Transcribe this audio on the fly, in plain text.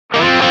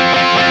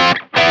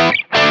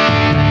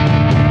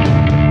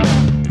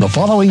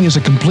following is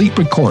a complete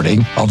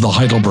recording of the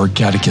Heidelberg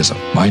Catechism.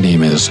 My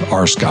name is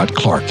R. Scott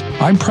Clark.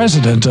 I'm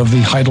president of the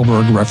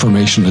Heidelberg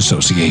Reformation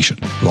Association.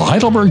 The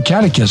Heidelberg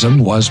Catechism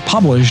was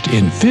published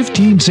in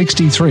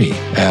 1563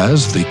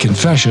 as the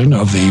confession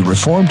of the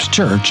Reformed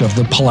Church of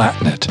the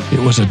Palatinate. It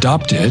was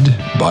adopted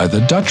by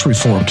the Dutch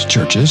Reformed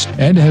churches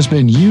and has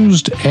been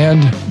used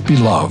and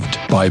beloved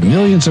by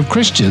millions of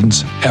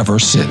Christians ever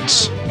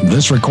since.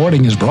 This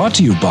recording is brought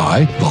to you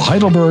by the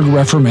Heidelberg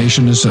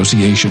Reformation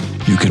Association.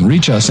 You can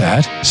reach us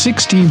at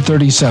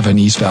 1637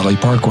 East Valley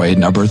Parkway,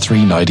 number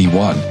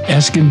 391,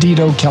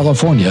 Escondido,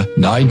 California,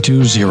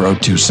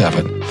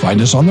 92027.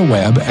 Find us on the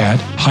web at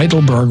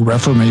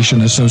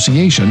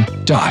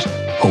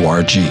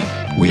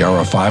heidelbergreformationassociation.org. We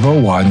are a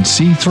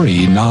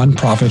 501c3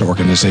 nonprofit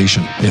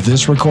organization. If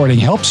this recording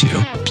helps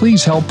you,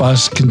 please help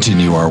us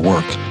continue our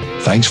work.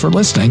 Thanks for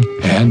listening,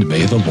 and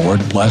may the Lord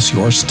bless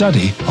your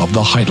study of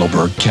the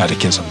Heidelberg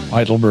Catechism.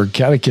 Heidelberg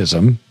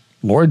Catechism,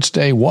 Lord's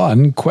Day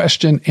 1,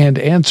 Question and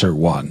Answer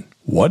 1.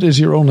 What is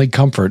your only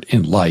comfort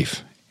in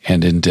life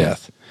and in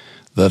death?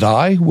 That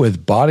I,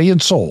 with body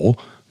and soul,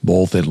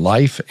 both in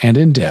life and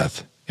in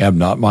death, am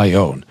not my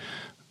own,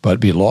 but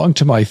belong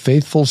to my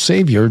faithful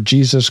Savior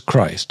Jesus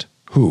Christ,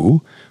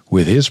 who,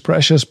 with his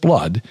precious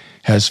blood,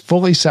 has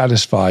fully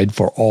satisfied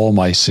for all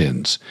my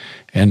sins,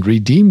 and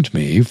redeemed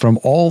me from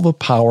all the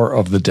power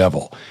of the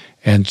devil,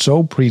 and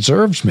so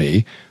preserves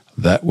me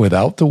that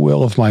without the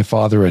will of my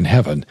Father in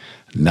heaven,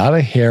 not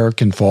a hair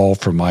can fall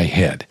from my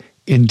head.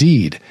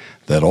 Indeed,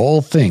 that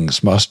all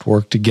things must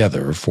work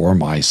together for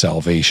my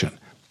salvation.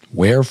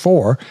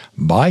 Wherefore,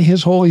 by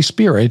his Holy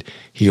Spirit,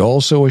 he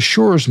also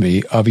assures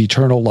me of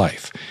eternal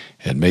life,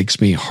 and makes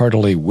me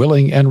heartily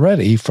willing and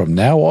ready from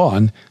now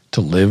on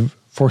to live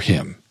for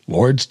him.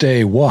 Lord's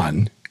Day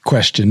 1,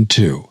 Question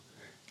 2.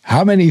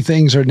 How many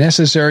things are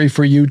necessary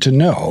for you to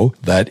know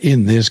that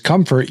in this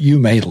comfort you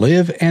may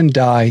live and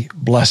die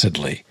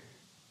blessedly?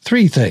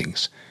 3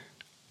 things.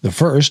 The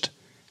first,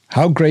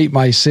 how great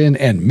my sin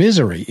and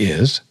misery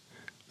is.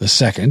 The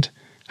second,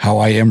 how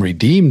I am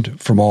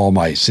redeemed from all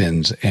my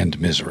sins and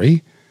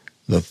misery.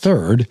 The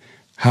third,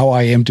 how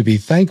I am to be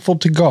thankful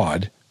to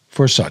God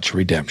for such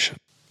redemption.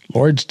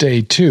 Lord's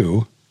Day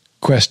 2,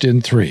 Question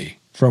 3.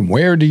 From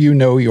where do you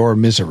know your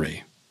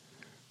misery?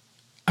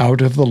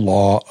 Out of the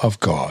law of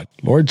God.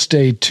 Lord's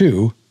Day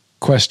 2,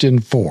 Question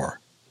 4.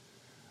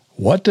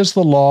 What does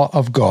the law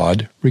of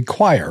God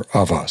require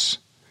of us?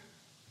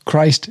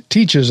 Christ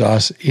teaches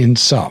us in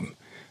some.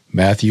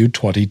 Matthew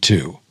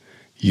 22.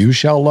 You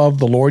shall love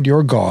the Lord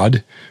your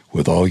God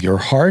with all your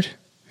heart,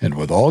 and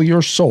with all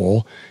your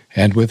soul,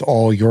 and with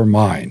all your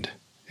mind,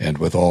 and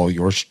with all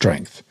your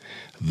strength.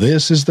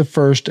 This is the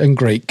first and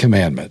great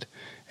commandment,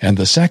 and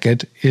the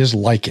second is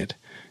like it.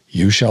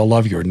 You shall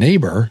love your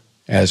neighbor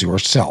as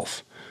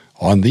yourself.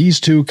 On these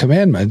 2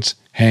 commandments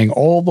hang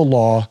all the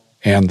law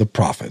and the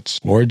prophets.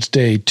 Lord's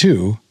Day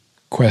 2,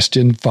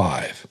 Question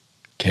 5.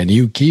 Can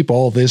you keep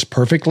all this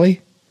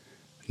perfectly?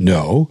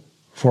 No,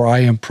 for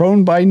I am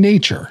prone by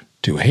nature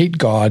to hate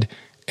God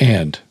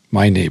and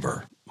my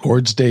neighbor.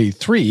 Lord's Day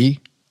 3,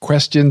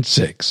 Question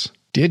 6.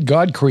 Did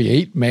God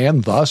create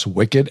man thus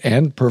wicked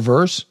and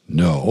perverse?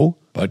 No,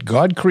 but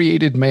God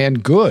created man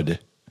good,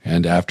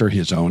 and after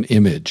his own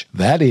image,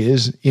 that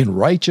is, in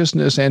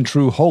righteousness and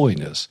true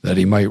holiness, that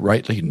he might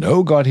rightly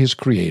know God his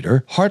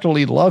Creator,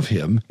 heartily love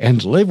him,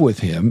 and live with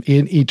him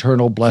in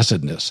eternal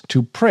blessedness,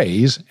 to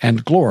praise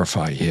and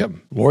glorify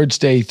him. Lord's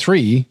Day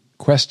 3,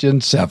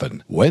 Question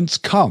 7. Whence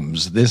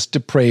comes this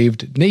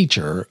depraved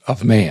nature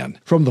of man?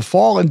 From the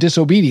fall and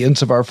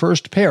disobedience of our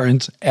first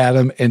parents,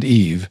 Adam and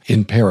Eve,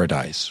 in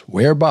paradise,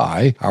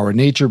 whereby our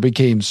nature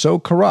became so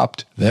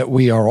corrupt that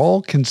we are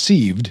all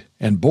conceived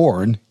and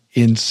born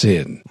in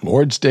sin.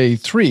 Lord's Day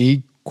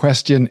 3,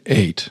 Question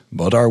 8.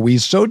 But are we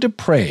so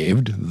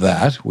depraved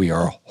that we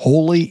are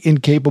wholly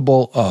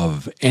incapable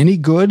of any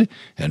good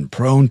and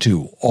prone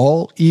to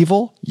all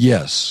evil?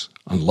 Yes,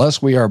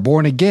 unless we are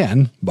born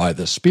again by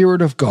the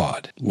Spirit of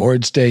God.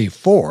 Lord's Day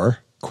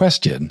 4,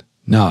 Question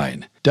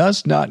 9.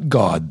 Does not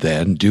God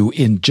then do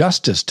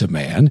injustice to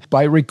man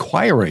by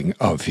requiring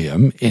of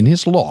him in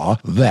his law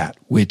that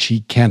which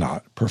he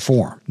cannot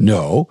perform?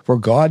 No, for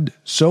God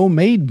so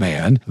made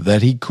man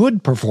that he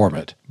could perform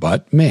it.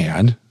 But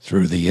man,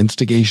 through the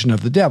instigation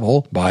of the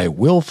devil, by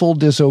willful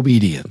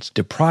disobedience,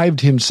 deprived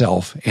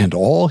himself and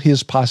all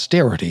his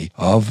posterity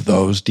of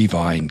those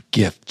divine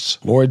gifts.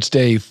 Lord's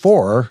Day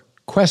 4,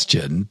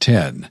 Question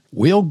 10.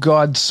 Will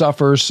God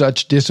suffer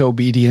such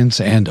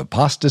disobedience and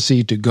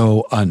apostasy to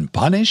go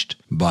unpunished?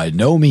 By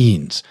no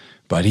means,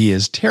 but he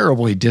is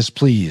terribly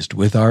displeased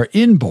with our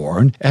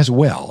inborn as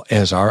well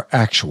as our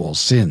actual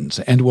sins,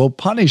 and will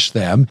punish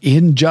them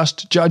in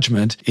just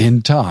judgment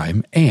in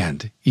time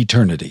and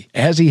eternity.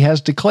 As he has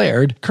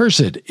declared,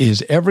 cursed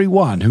is every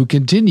one who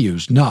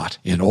continues not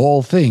in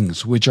all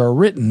things which are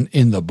written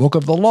in the book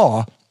of the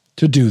law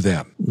to do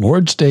them.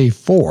 Lord's Day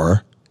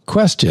 4,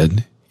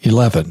 Question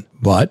 11.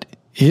 But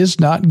is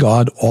not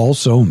God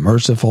also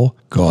merciful?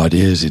 God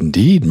is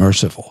indeed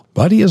merciful,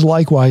 but he is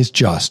likewise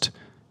just.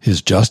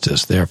 His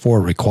justice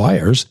therefore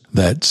requires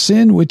that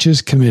sin which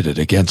is committed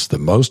against the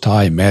most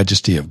high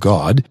majesty of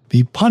God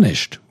be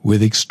punished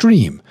with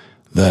extreme,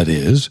 that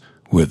is,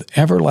 with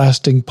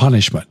everlasting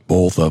punishment,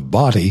 both of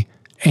body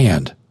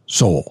and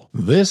soul.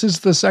 This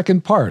is the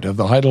second part of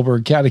the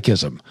Heidelberg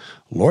Catechism,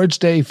 Lord's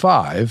Day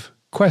 5,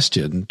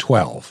 question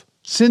 12.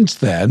 Since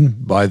then,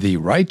 by the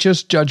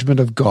righteous judgment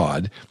of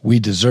God, we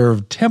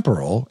deserve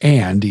temporal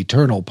and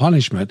eternal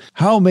punishment,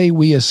 how may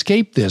we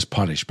escape this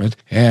punishment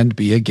and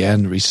be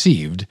again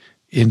received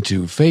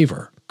into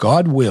favor?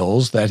 God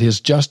wills that his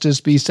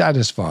justice be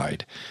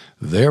satisfied.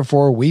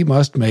 Therefore we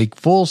must make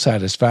full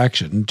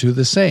satisfaction to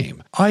the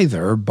same,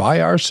 either by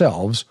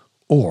ourselves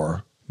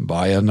or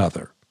by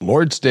another.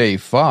 Lord's Day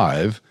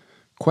 5,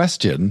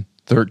 question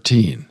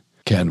 13.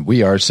 Can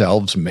we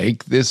ourselves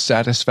make this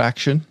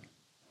satisfaction?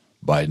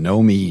 By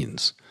no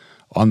means.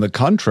 On the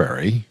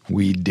contrary,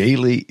 we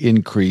daily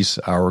increase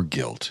our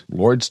guilt.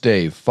 Lord's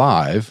Day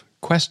 5,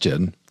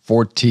 question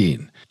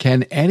 14.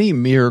 Can any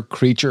mere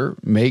creature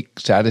make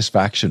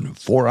satisfaction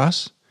for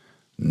us?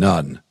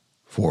 None.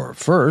 For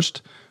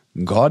first,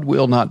 God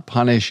will not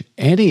punish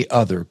any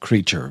other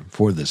creature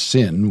for the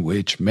sin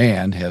which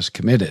man has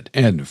committed.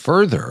 And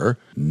further,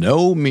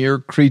 no mere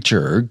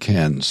creature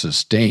can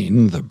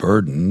sustain the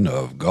burden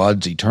of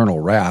God's eternal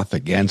wrath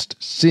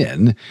against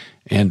sin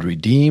and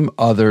redeem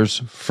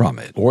others from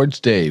it. Lord's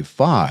Day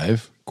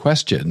 5,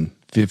 question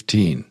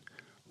 15.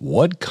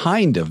 What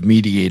kind of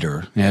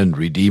mediator and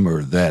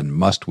redeemer then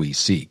must we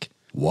seek?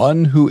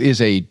 One who is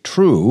a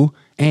true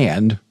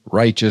and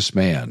righteous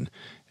man,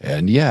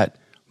 and yet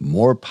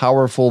more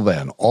powerful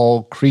than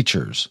all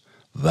creatures,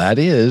 that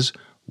is,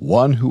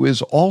 one who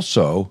is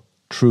also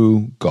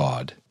true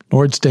God.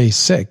 Lord's Day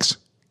 6,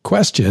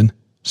 question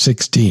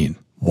 16.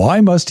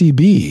 Why must he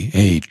be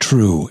a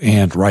true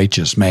and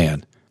righteous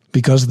man?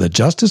 Because the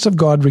justice of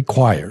God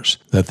requires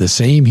that the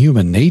same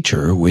human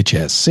nature which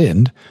has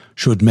sinned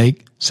should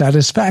make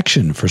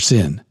satisfaction for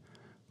sin.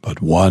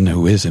 But one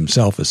who is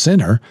himself a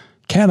sinner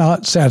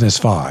cannot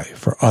satisfy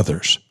for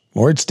others.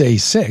 Lord's Day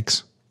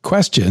 6,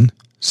 question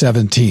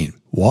 17.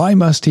 Why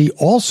must he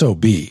also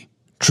be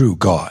true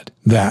God,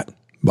 that,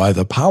 by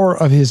the power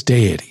of his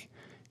deity,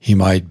 he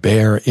might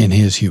bear in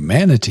his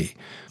humanity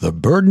the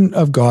burden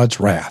of God's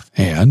wrath,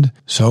 and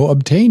so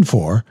obtain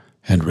for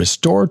and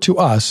restore to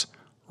us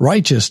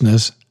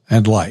righteousness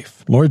and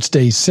life? Lord's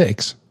Day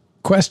 6,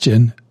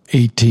 question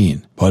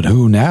 18. But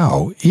who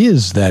now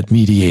is that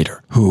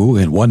mediator, who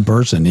in one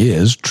person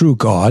is true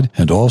God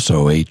and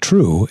also a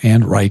true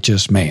and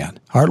righteous man?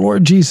 Our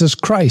Lord Jesus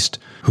Christ,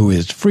 who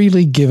is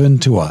freely given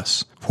to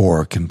us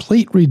for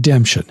complete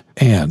redemption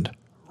and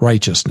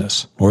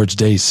righteousness. Lord's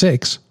Day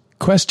 6,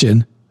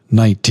 question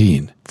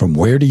 19. From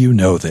where do you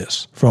know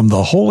this? From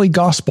the Holy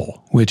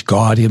Gospel, which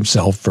God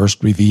himself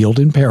first revealed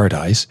in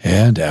paradise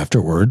and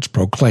afterwards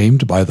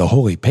proclaimed by the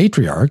holy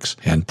patriarchs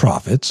and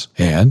prophets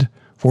and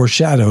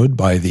foreshadowed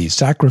by the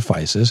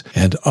sacrifices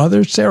and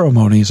other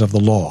ceremonies of the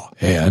law,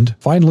 and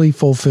finally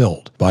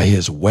fulfilled by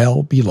his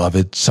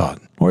well-beloved Son.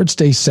 Lord's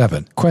Day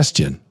 7,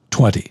 question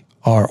 20.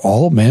 Are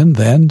all men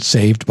then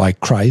saved by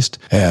Christ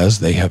as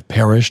they have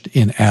perished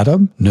in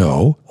Adam?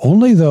 No,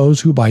 only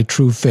those who by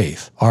true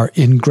faith are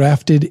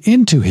engrafted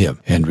into him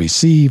and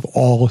receive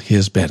all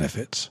his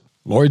benefits.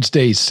 Lord's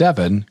Day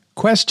 7,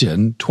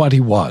 question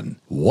 21.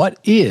 What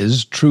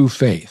is true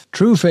faith?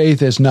 True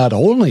faith is not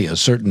only a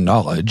certain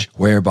knowledge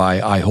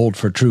whereby I hold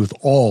for truth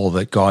all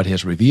that God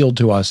has revealed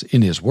to us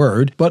in his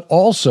word, but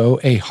also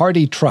a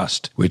hearty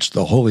trust which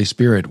the Holy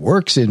Spirit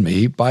works in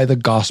me by the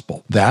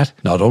gospel, that,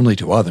 not only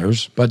to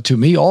others, but to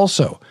me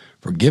also,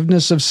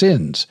 forgiveness of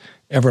sins,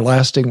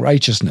 everlasting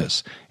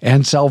righteousness,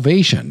 and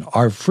salvation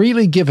are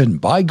freely given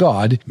by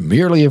God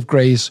merely of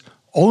grace,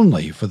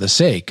 only for the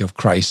sake of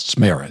Christ's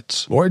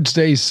merits. Lord's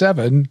Day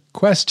 7,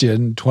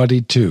 question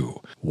 22.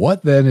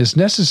 What then is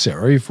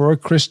necessary for a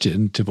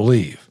Christian to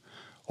believe?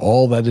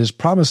 All that is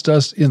promised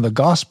us in the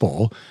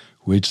gospel,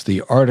 which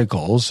the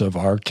articles of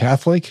our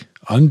Catholic,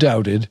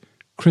 undoubted,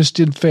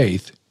 Christian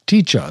faith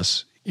teach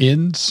us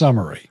in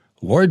summary.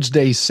 Lord's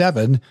Day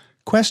 7,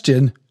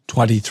 question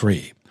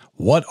 23.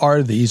 What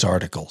are these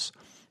articles?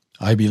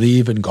 I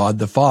believe in God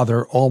the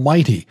Father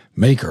Almighty,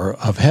 maker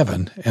of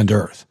heaven and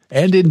earth,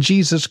 and in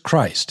Jesus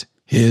Christ,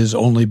 his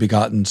only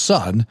begotten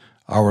Son,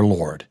 our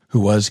Lord, who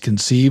was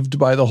conceived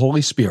by the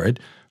Holy Spirit,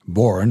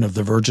 born of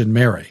the Virgin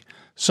Mary,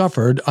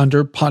 suffered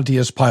under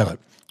Pontius Pilate,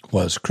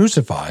 was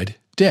crucified,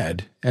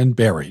 dead, and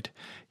buried.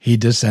 He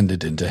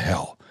descended into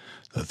hell.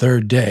 The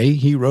third day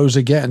he rose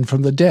again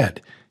from the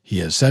dead.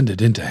 He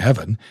ascended into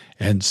heaven,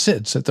 and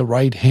sits at the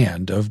right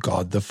hand of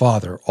God the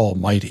Father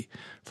Almighty.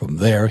 From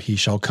there he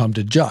shall come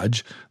to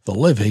judge the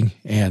living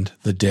and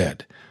the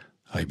dead.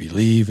 I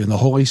believe in the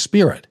Holy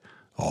Spirit,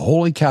 a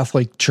holy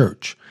Catholic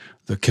Church,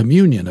 the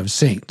communion of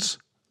saints,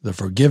 the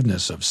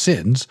forgiveness of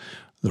sins,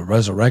 the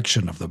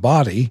resurrection of the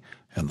body,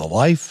 and the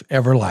life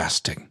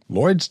everlasting.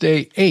 Lord's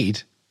Day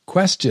 8,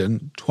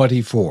 question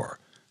 24.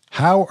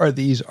 How are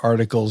these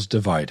articles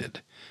divided?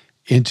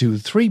 Into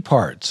three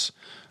parts.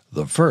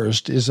 The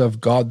first is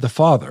of God the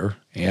Father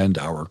and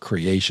our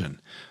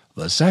creation.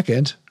 The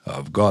second,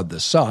 of God the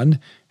Son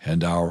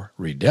and our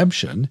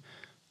redemption,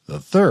 the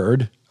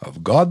third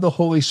of God the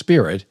Holy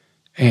Spirit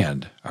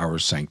and our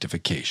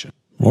sanctification.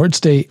 Lord's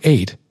Day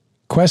 8,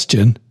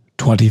 question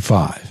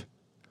 25.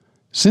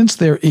 Since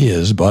there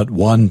is but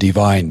one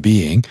divine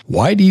being,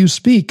 why do you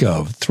speak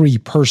of three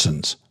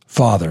persons,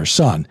 Father,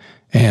 Son,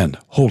 and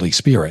Holy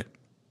Spirit?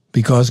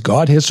 Because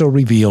God has so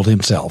revealed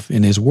himself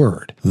in his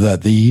Word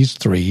that these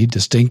three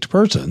distinct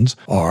persons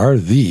are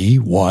the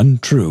one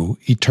true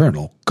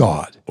eternal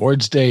God.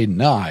 Lord's Day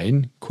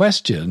 9,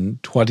 question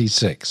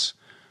 26.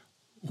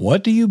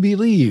 What do you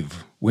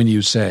believe when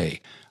you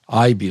say,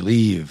 I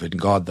believe in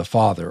God the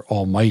Father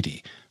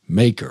Almighty,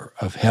 maker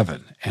of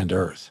heaven and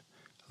earth,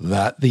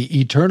 that the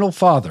eternal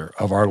Father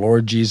of our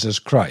Lord Jesus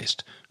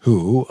Christ,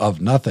 who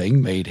of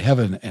nothing made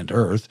heaven and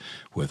earth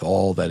with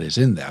all that is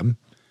in them,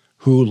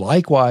 who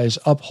likewise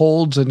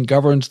upholds and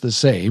governs the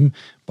same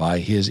by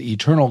his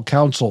eternal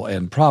counsel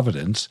and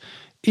providence,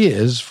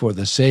 is, for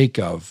the sake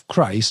of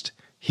Christ,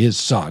 his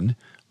Son,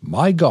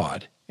 my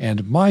God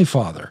and my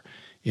Father,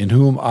 in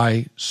whom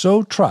I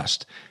so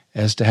trust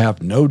as to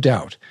have no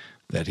doubt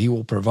that he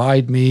will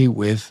provide me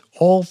with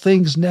all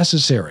things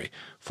necessary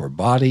for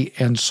body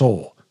and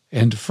soul,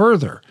 and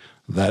further,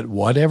 that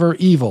whatever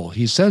evil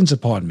he sends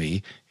upon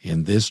me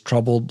in this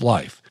troubled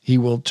life, he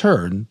will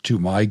turn to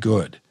my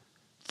good.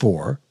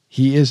 For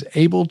he is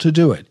able to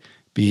do it,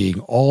 being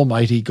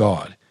Almighty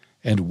God,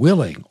 and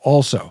willing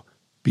also,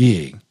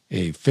 being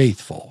a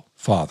faithful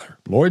Father.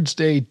 Lord's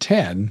Day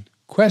 10,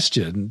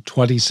 question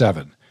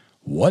 27.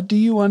 What do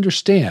you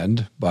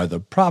understand by the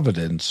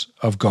providence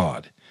of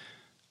God?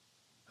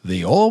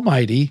 The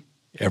Almighty,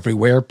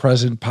 everywhere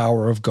present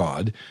power of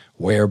God,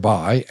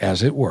 whereby,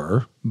 as it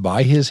were,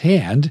 by his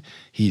hand,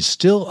 he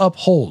still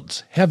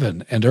upholds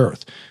heaven and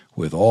earth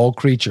with all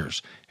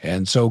creatures,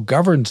 and so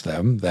governs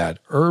them that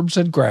herbs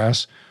and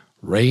grass,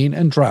 rain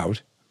and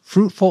drought,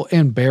 fruitful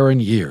and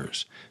barren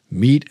years,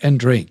 meat and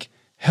drink,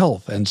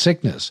 health and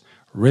sickness,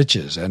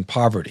 riches and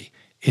poverty,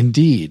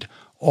 indeed,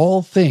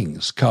 all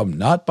things come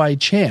not by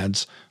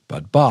chance,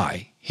 but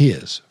by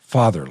his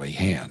fatherly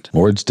hand.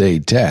 Lord's Day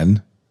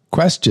 10,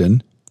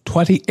 question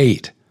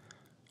 28.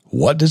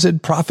 What does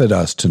it profit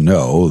us to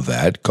know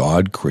that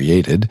God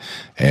created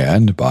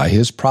and by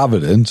his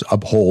providence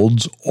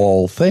upholds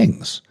all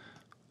things,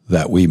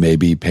 that we may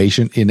be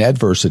patient in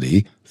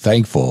adversity,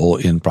 thankful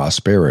in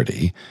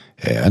prosperity,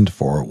 and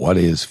for what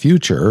is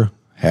future,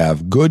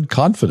 have good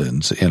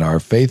confidence in our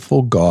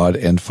faithful God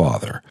and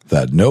Father,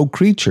 that no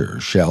creature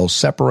shall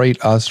separate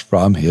us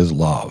from his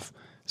love,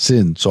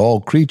 since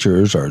all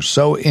creatures are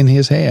so in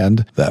his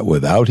hand that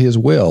without his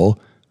will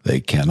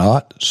they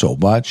cannot so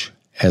much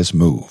as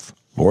move.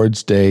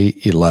 Lord's Day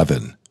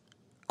 11.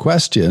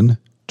 Question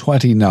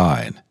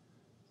 29.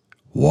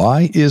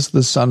 Why is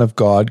the Son of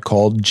God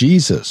called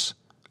Jesus,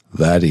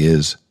 that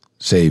is,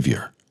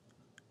 Savior?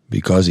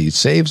 Because he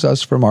saves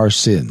us from our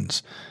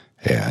sins,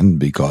 and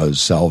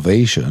because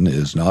salvation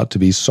is not to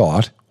be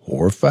sought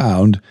or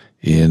found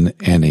in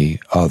any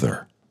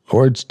other.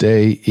 Lord's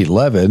Day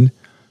 11,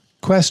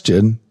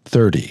 question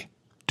 30.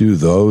 Do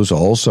those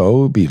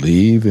also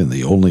believe in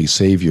the only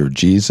Savior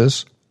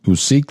Jesus, who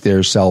seek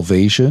their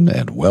salvation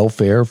and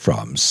welfare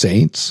from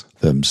saints,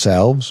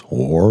 themselves,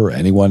 or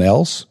anyone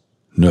else?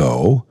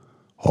 No,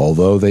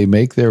 although they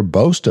make their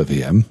boast of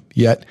him,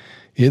 yet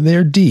in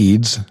their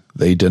deeds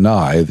they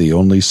deny the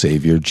only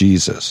Savior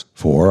Jesus.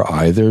 For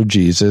either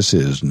Jesus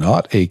is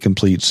not a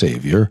complete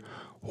Savior,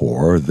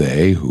 or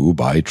they who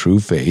by true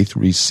faith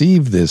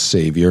receive this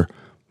Savior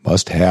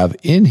must have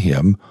in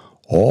him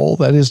all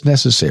that is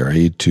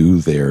necessary to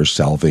their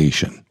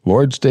salvation.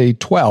 Lord's Day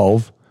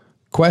 12,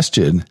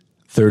 question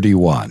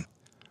 31.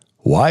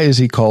 Why is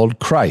he called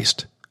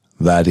Christ,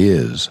 that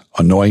is,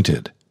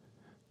 anointed?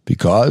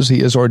 Because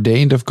he is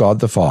ordained of God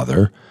the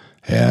Father,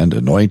 and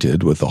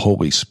anointed with the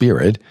Holy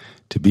Spirit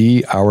to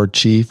be our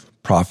chief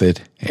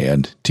prophet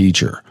and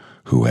teacher,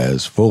 who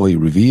has fully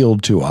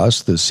revealed to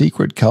us the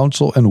secret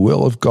counsel and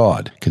will of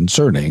God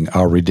concerning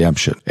our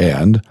redemption,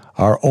 and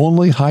our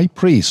only high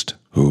priest,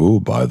 who,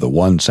 by the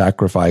one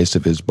sacrifice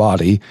of his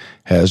body,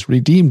 has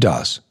redeemed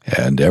us,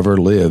 and ever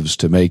lives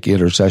to make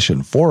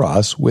intercession for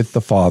us with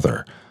the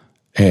Father,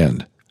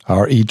 and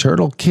our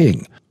eternal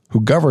King, who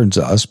governs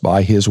us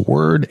by his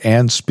word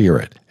and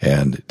Spirit,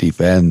 and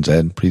defends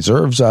and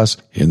preserves us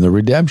in the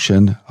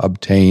redemption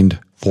obtained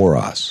for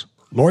us.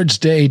 Lord's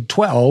Day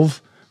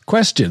 12,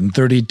 question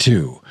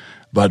 32.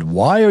 But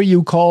why are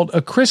you called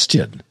a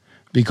Christian?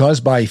 Because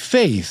by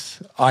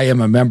faith I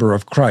am a member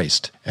of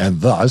Christ,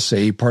 and thus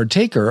a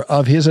partaker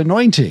of his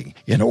anointing,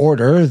 in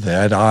order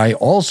that I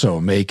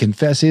also may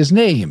confess his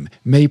name,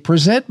 may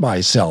present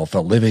myself a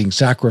living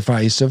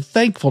sacrifice of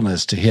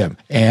thankfulness to him,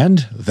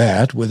 and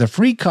that with a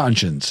free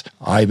conscience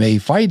I may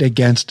fight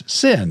against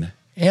sin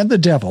and the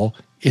devil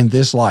in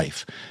this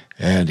life,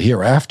 and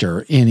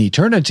hereafter in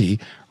eternity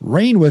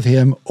reign with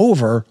him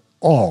over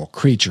all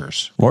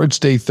creatures. Lord's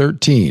Day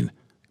 13,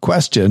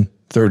 question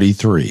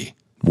 33.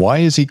 Why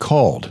is he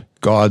called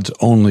God's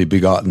only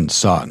begotten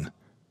Son,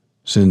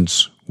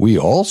 since we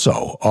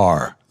also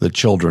are the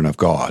children of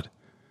God?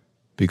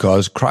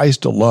 because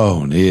Christ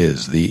alone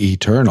is the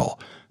eternal,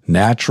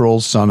 natural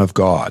Son of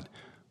God,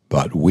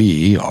 but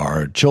we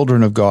are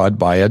children of God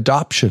by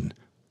adoption,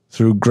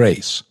 through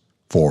grace,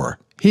 for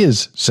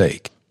His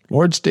sake.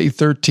 Lord's Day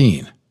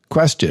 13,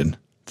 question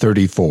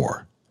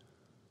 34.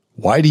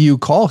 Why do you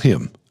call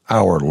Him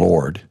our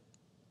Lord?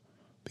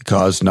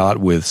 Because not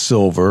with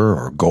silver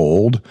or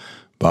gold,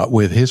 but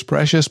with His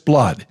precious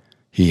blood,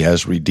 He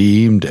has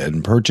redeemed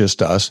and purchased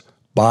us,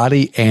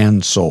 body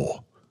and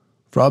soul,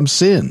 from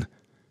sin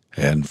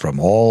and from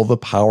all the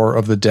power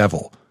of the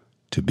devil,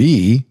 to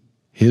be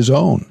His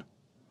own.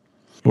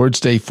 Lord's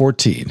Day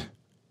 14,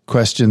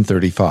 question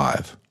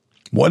 35.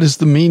 What is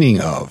the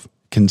meaning of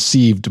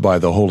conceived by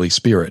the Holy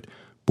Spirit,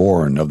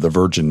 born of the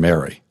Virgin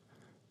Mary?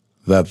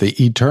 That the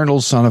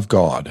eternal Son of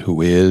God,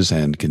 who is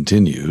and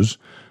continues,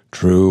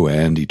 true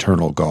and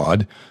eternal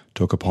God,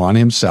 took upon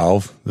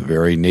Himself the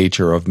very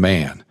nature of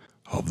man,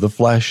 of the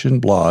flesh and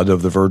blood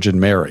of the Virgin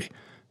Mary,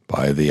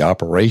 by the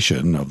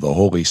operation of the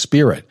Holy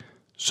Spirit,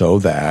 so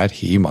that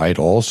He might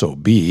also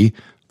be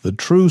the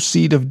true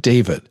seed of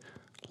David,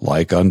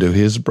 like unto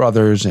His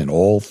brothers in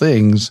all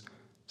things,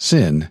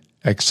 sin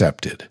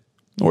excepted.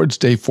 Lord's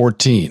Day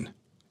 14,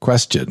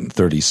 question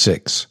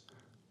 36.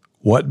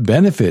 What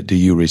benefit do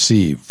you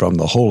receive from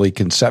the holy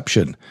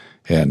conception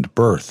and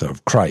birth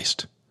of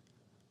Christ?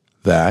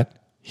 That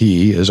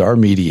He is our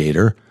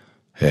mediator,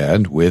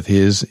 and with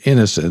His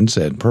innocence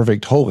and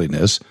perfect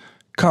holiness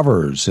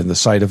covers in the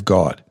sight of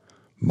God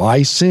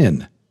my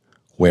sin,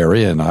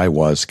 wherein I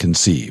was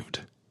conceived.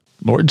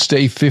 Lord's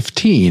Day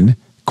 15,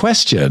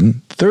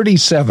 question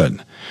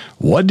 37.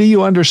 What do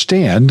you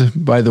understand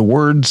by the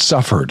word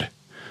suffered?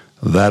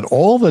 That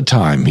all the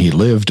time He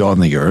lived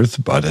on the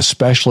earth, but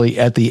especially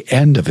at the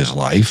end of His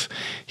life,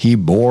 He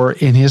bore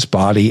in His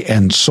body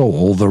and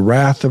soul the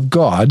wrath of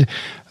God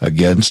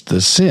against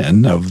the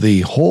sin of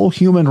the whole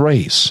human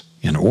race,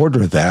 in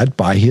order that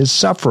by His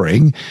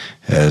suffering,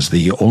 as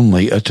the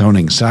only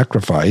atoning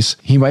sacrifice,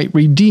 He might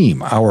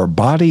redeem our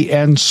body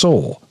and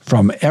soul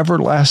from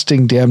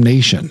everlasting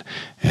damnation,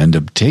 and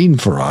obtain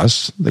for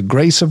us the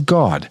grace of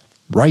God,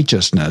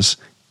 righteousness,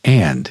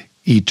 and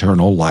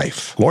eternal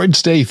life.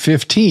 Lord's Day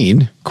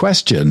 15,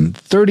 question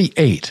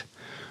 38.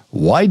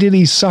 Why did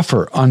He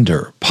suffer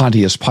under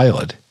Pontius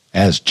Pilate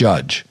as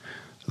judge?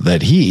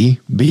 That He,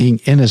 being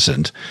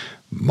innocent,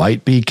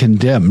 might be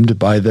condemned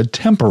by the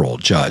temporal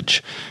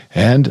judge,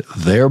 and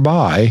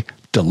thereby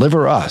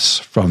deliver us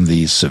from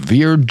the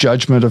severe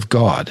judgment of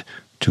God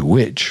to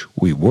which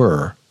we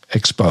were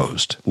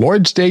exposed.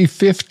 Lord's Day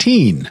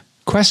 15,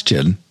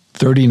 question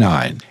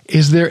 39.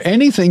 Is there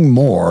anything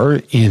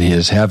more in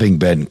His having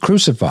been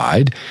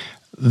crucified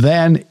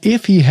than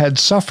if He had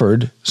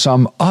suffered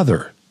some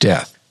other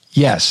death?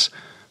 Yes,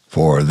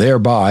 for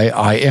thereby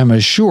I am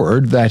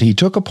assured that He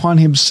took upon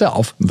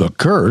Himself the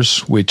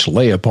curse which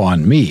lay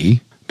upon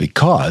me,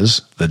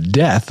 because the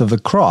death of the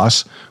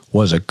cross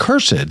was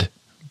accursed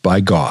by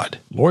God.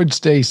 Lord's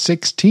Day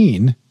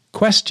 16,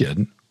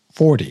 question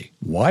 40.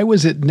 Why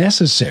was it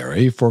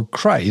necessary for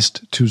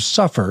Christ to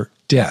suffer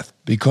death?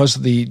 Because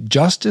the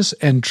justice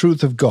and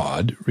truth of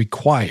God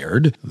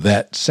required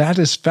that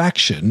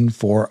satisfaction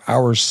for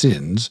our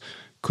sins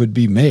could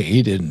be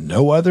made in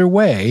no other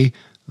way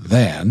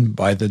than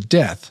by the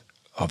death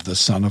of the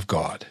Son of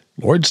God.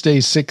 Lord's Day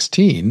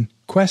 16,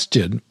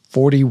 question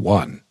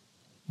 41.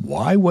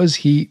 Why was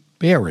He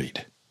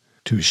buried?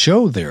 To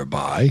show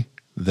thereby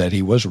that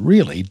He was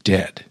really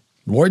dead.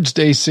 Lord's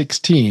Day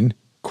 16,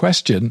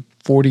 question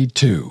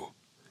 42.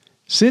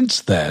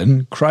 Since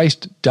then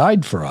Christ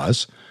died for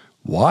us,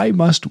 why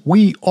must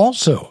we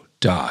also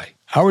die?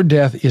 Our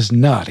death is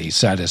not a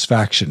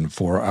satisfaction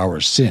for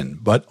our sin,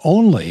 but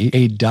only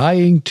a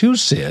dying to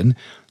sin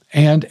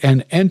and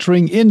an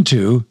entering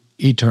into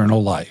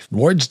eternal life.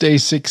 Lord's Day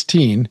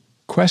 16,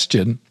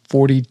 question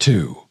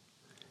 42.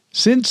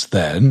 Since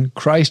then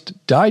Christ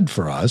died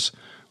for us,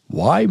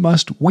 why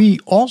must we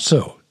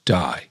also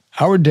die?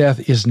 Our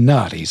death is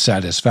not a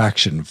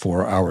satisfaction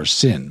for our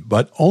sin,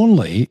 but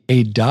only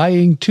a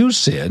dying to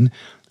sin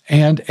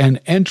and an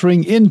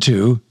entering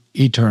into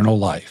eternal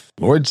life.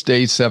 Lord's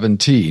Day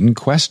 17,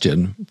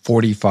 question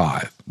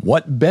 45.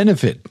 What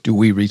benefit do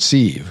we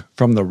receive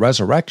from the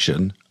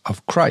resurrection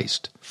of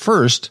Christ?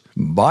 First,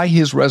 by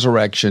His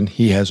resurrection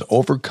He has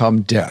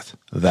overcome death,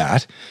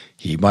 that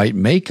He might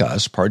make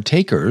us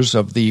partakers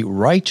of the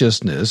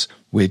righteousness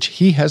which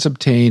He has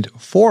obtained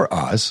for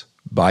us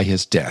by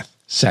His death.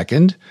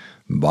 Second,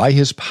 by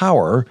His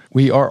power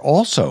we are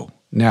also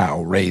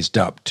now raised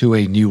up to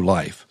a new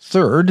life.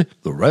 Third,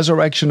 the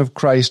resurrection of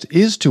Christ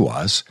is to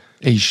us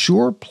a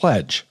sure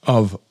pledge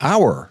of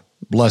our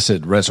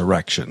blessed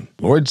resurrection.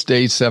 Lord's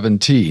Day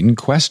 17,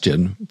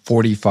 question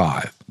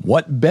 45.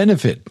 What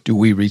benefit do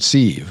we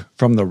receive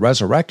from the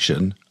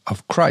resurrection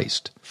of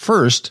Christ?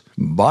 First,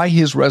 by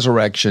His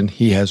resurrection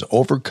He has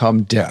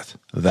overcome death,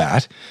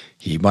 that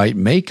He might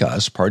make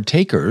us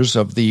partakers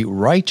of the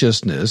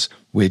righteousness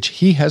which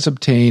He has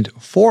obtained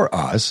for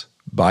us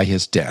by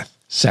His death.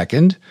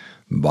 Second,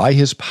 by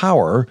His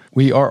power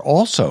we are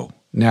also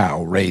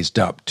now raised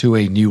up to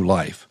a new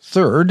life.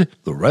 Third,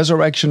 the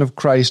resurrection of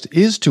Christ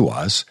is to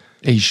us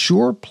a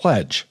sure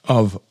pledge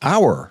of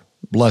our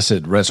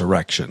blessed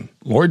resurrection.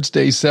 Lord's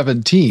Day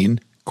 17,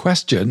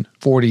 question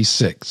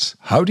 46.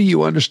 How do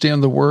you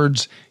understand the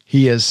words,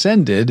 "He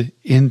ascended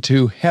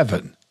into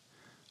heaven"?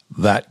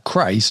 That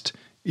Christ,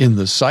 in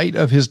the sight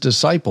of his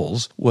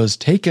disciples, was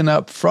taken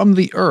up from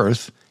the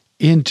earth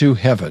into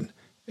heaven,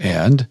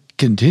 and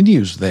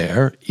continues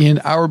there in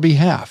our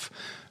behalf,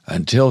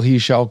 until he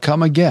shall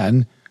come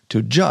again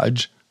to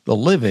judge the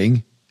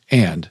living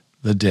and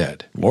the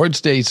dead.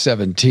 Lord's Day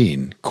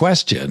 17,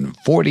 question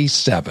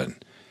 47.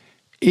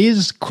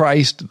 Is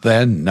Christ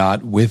then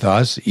not with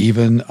us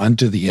even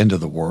unto the end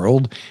of the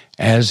world,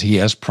 as he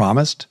has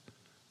promised?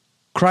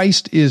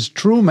 Christ is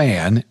true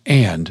man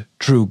and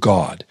true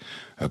God.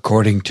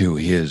 According to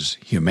his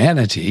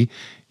humanity,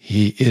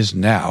 he is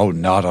now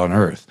not on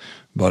earth,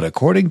 but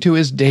according to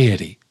his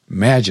deity,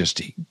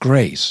 majesty,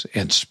 grace,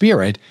 and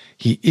spirit,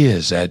 he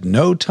is at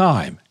no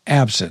time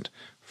absent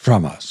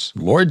from us.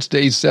 Lord's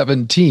Day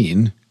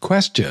 17,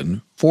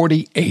 question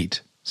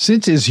 48.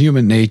 Since his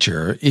human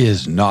nature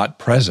is not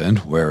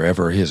present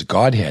wherever his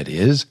Godhead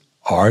is,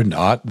 are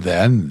not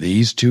then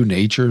these two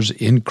natures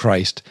in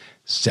Christ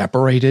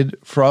separated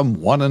from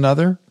one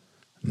another?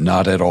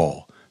 Not at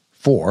all.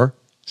 For,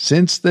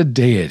 since the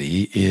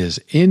deity is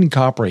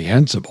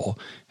incomprehensible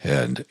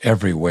and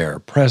everywhere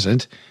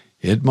present,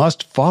 it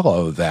must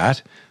follow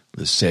that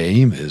the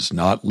same is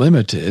not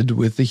limited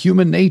with the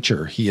human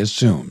nature he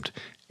assumed,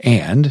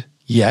 and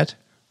yet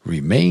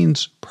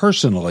remains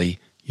personally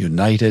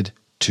united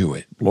to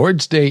it.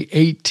 Lord's Day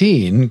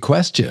 18,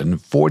 question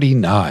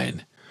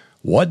 49.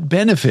 What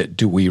benefit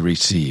do we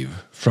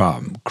receive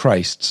from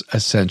Christ's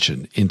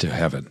ascension into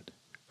heaven?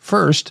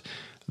 First,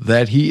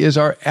 that he is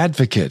our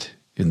advocate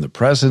in the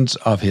presence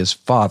of his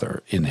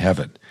Father in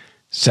heaven.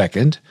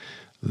 Second,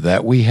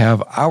 that we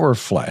have our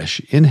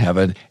flesh in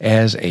heaven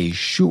as a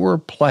sure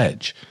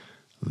pledge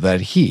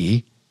that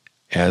he,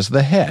 as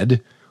the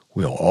head,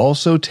 will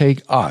also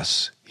take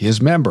us,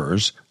 his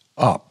members,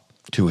 up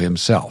to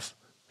himself.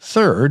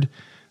 Third,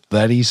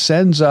 that he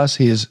sends us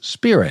his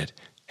Spirit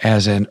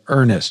as an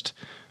earnest,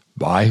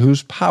 by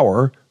whose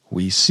power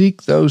we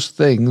seek those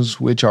things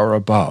which are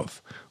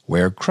above,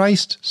 where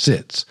Christ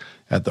sits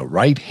at the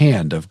right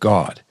hand of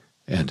God,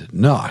 and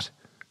not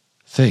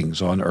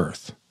things on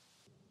earth.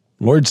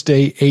 Lord's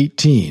Day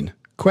 18,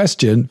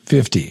 question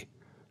 50.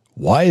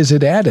 Why is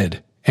it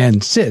added,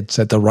 and sits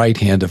at the right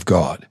hand of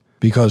God?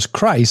 Because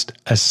Christ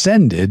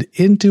ascended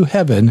into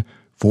heaven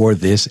for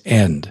this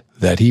end,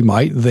 that he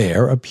might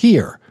there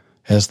appear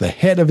as the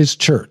head of his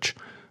church,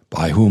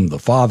 by whom the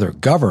Father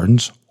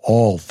governs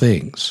all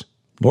things.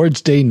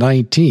 Lord's Day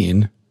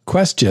 19,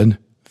 question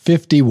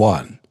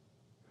 51.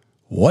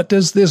 What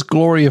does this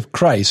glory of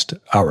Christ,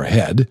 our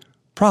head,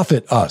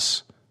 profit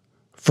us?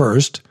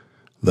 First,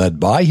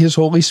 that by his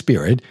Holy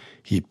Spirit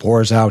he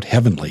pours out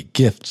heavenly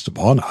gifts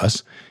upon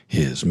us,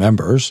 his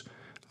members.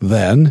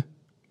 Then,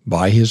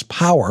 by his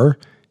power,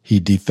 he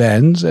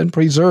defends and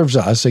preserves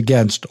us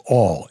against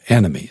all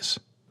enemies.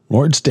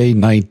 Lord's Day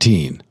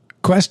 19,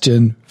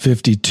 question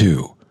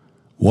 52.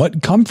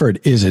 What comfort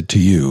is it to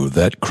you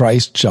that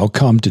Christ shall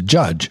come to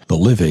judge the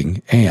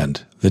living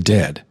and the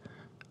dead?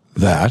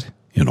 That,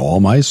 in all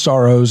my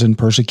sorrows and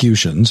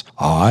persecutions,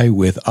 I,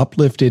 with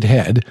uplifted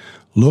head,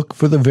 look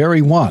for the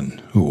very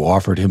one who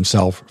offered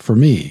himself for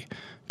me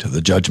to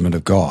the judgment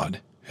of God,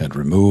 and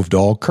removed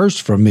all curse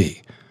from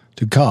me,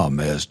 to come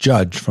as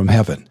judge from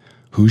heaven,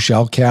 who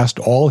shall cast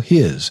all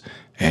his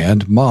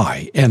and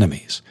my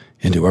enemies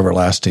into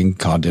everlasting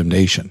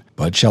condemnation,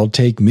 but shall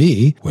take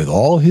me with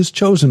all his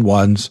chosen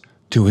ones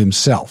to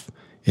himself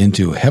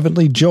into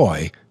heavenly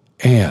joy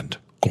and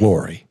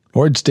glory.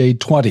 Lord's Day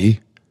 20,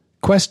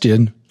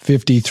 question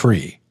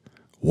 53.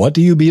 What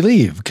do you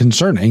believe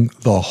concerning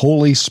the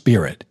Holy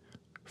Spirit?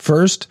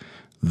 First,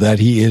 that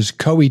he is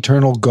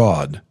co-eternal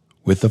God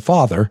with the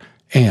Father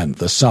and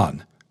the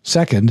Son.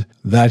 Second,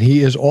 that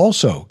he is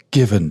also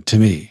given to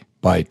me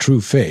by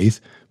true faith,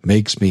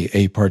 makes me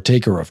a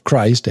partaker of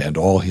Christ and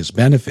all his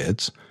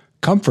benefits,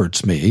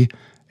 comforts me,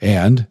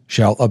 and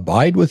shall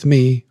abide with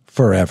me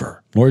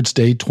forever. Lord's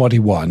Day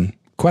 21,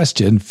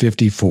 question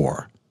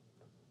 54.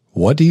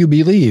 What do you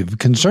believe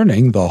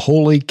concerning the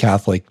Holy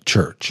Catholic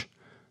Church?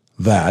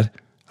 That,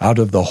 out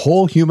of the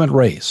whole human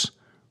race,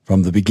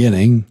 from the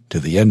beginning to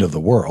the end of the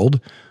world,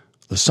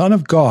 the Son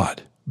of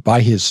God,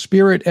 by his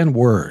Spirit and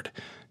Word,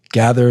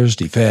 gathers,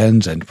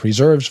 defends, and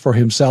preserves for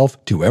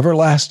himself to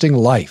everlasting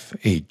life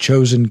a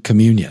chosen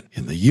communion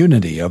in the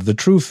unity of the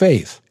true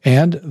faith,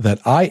 and that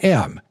I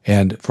am,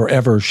 and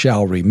forever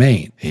shall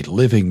remain, a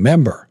living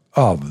member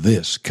of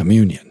this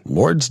communion.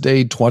 Lord's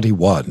Day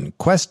 21,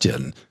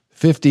 question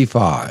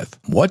 55.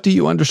 What do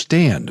you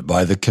understand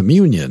by the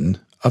communion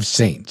of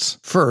saints?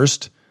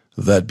 First,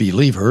 that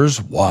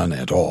believers, one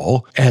and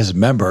all, as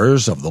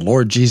members of the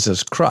Lord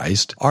Jesus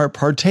Christ, are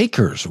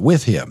partakers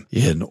with him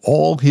in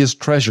all his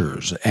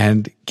treasures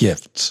and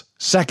gifts.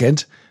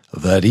 Second,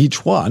 that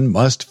each one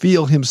must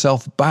feel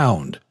himself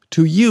bound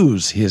to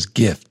use his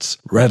gifts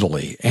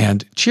readily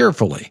and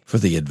cheerfully for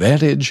the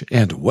advantage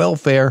and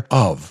welfare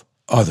of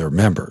other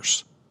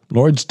members.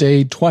 Lord's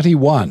Day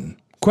 21,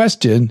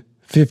 question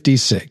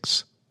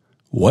 56.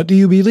 What do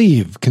you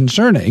believe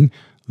concerning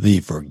the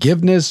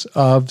forgiveness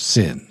of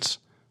sins?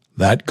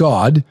 That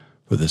God,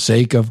 for the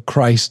sake of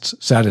Christ's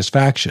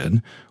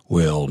satisfaction,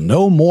 will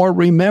no more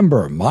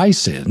remember my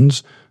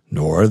sins,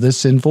 nor the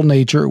sinful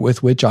nature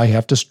with which I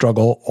have to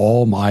struggle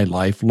all my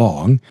life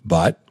long,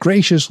 but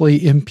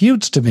graciously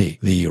imputes to me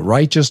the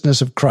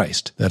righteousness of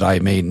Christ, that I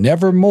may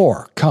never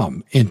more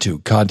come into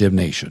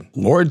condemnation.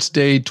 Lord's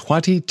Day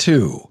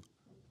 22,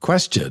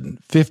 question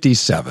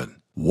 57.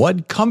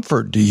 What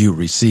comfort do you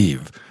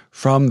receive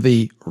from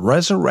the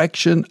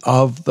resurrection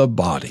of the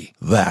body,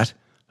 that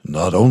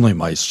not only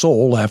my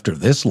soul after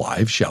this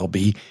life shall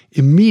be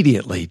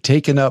immediately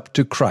taken up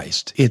to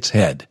Christ, its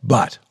head,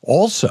 but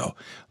also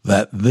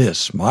that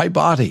this my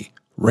body,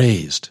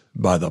 raised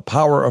by the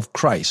power of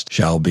Christ,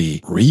 shall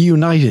be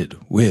reunited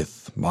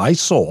with my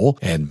soul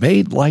and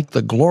made like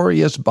the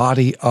glorious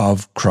body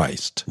of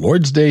Christ.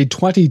 Lord's Day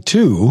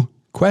 22,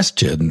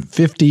 question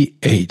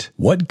 58.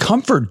 What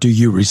comfort do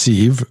you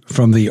receive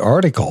from the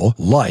article,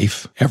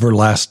 life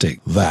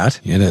everlasting? That,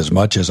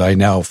 inasmuch as I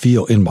now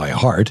feel in my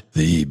heart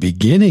the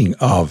beginning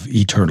of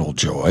eternal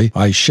joy,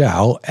 I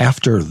shall,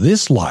 after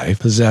this life,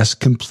 possess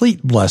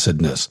complete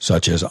blessedness,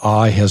 such as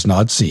eye has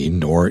not seen,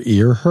 nor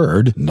ear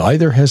heard,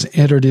 neither has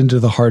entered into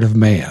the heart of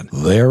man,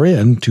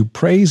 therein to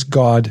praise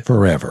God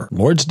forever.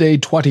 Lord's Day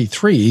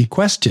 23,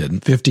 question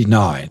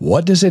 59.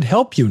 What does it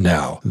help you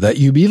now that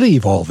you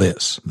believe all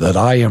this? That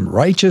I am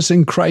righteous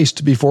in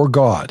Christ before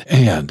God,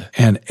 and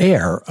an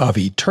heir of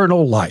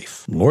eternal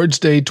life. Lord's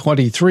Day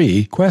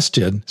 23,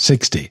 question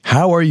 60.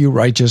 How are you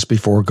righteous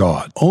before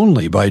God?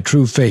 Only by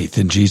true faith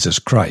in Jesus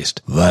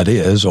Christ. That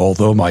is,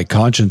 although my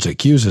conscience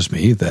accuses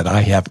me that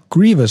I have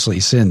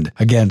grievously sinned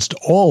against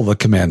all the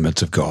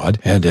commandments of God,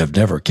 and have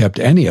never kept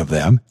any of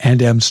them,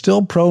 and am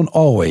still prone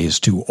always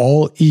to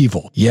all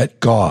evil, yet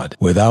God,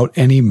 without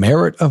any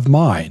merit of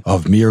mine,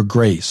 of mere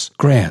grace,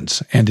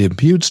 grants and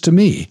imputes to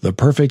me the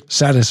perfect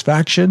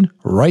satisfaction,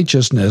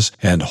 righteousness,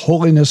 and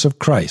holiness of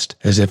Christ,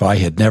 as if I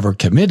had never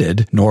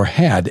committed nor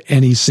had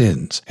any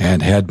sins,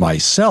 and had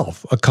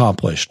myself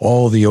accomplished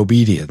all the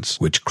obedience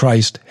which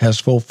Christ has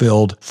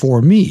fulfilled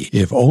for me,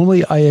 if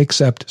only I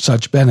accept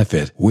such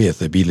benefit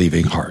with a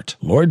believing heart.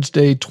 Lord's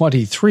Day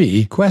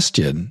 23,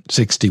 question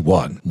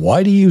 61.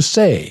 Why do you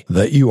say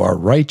that you are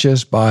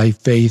righteous by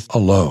faith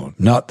alone?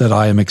 Not that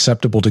I am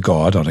acceptable to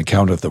God on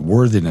account of the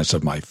worthiness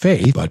of my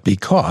faith, but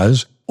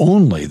because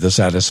only the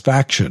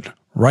satisfaction,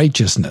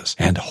 righteousness,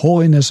 and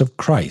holiness of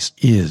Christ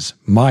is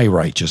my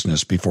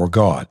righteousness before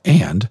God,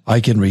 and I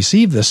can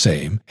receive the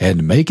same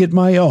and make it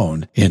my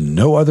own in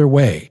no other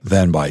way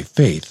than by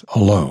faith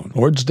alone.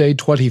 Lord's Day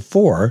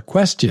 24,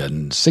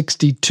 question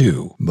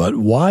 62. But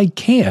why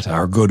can't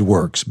our good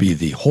works be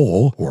the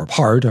whole or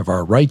part of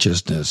our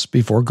righteousness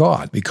before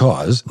God?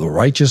 Because the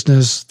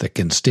righteousness that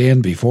can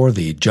stand before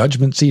the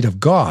judgment seat of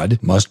God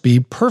must be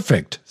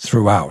perfect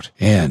throughout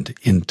and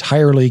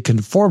entirely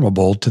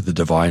conformable to the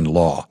divine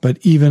law. But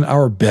even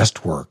our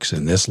best works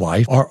in this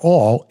life are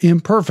all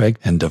imperfect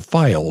and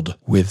defiled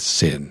with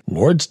sin.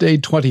 Lord's Day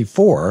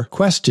 24,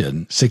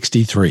 question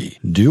 63.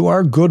 Do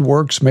our good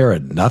works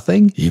merit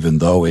nothing, even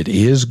though it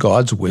is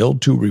God's will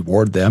to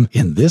reward them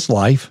in this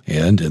life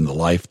and in the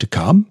life to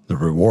come? The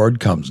reward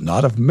comes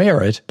not of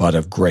merit, but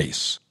of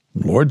grace.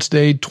 Lord's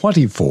Day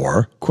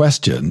 24,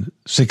 question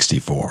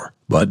 64.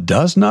 But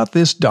does not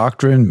this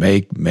doctrine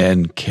make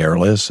men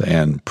careless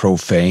and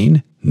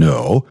profane?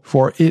 No,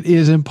 for it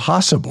is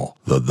impossible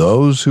that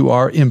those who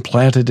are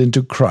implanted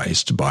into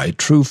Christ by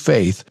true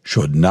faith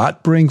should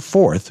not bring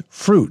forth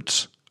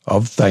fruits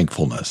of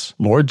thankfulness.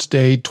 Lord's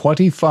Day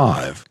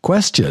 25,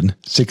 question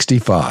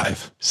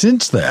 65.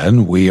 Since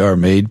then we are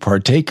made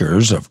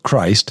partakers of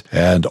Christ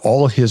and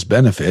all his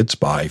benefits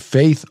by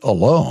faith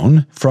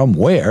alone, from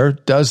where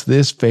does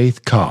this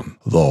faith come?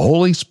 The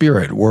Holy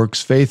Spirit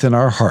works faith in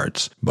our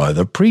hearts by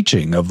the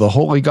preaching of the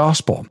Holy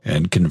Gospel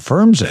and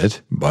confirms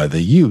it by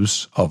the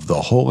use of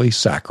the holy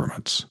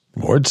sacraments.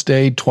 Lord's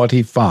Day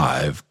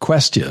 25,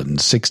 question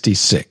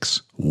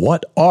 66.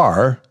 What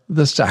are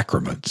the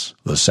sacraments?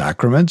 The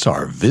sacraments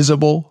are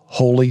visible,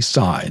 holy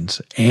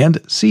signs and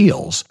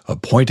seals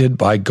appointed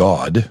by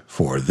God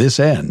for this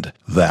end,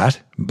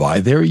 that, by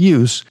their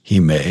use, he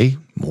may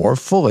more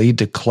fully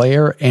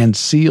declare and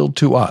seal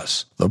to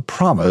us the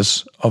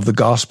promise of the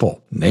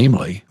gospel,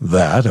 namely,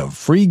 that of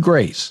free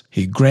grace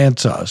he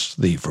grants us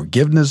the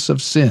forgiveness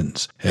of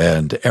sins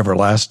and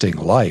everlasting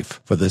life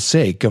for the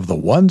sake of the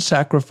one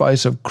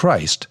sacrifice of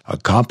Christ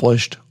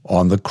accomplished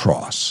on the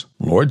cross.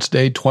 Lord's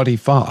Day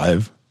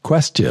 25,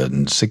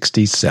 question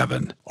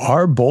 67.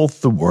 Are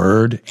both the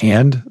Word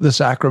and the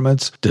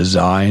sacraments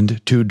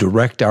designed to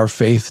direct our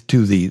faith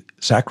to the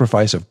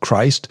sacrifice of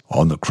Christ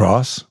on the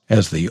cross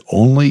as the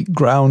only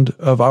ground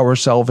of our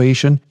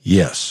salvation?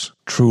 Yes,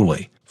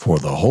 truly. For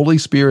the Holy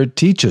Spirit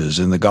teaches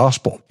in the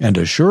gospel and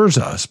assures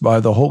us by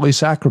the holy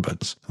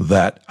sacraments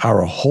that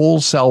our whole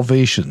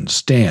salvation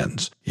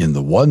stands in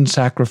the one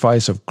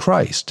sacrifice of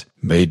Christ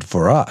made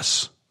for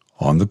us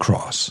on the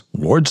cross.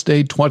 Lord's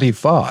Day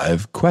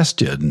 25,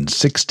 question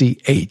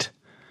 68.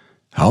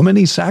 How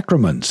many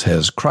sacraments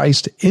has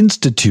Christ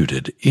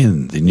instituted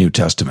in the New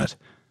Testament?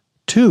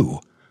 2.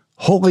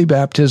 Holy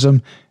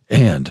baptism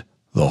and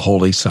the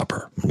Holy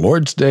Supper.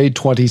 Lord's Day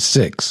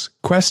 26,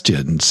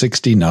 question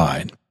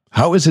 69.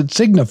 How is it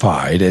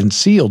signified and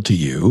sealed to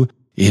you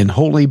in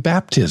holy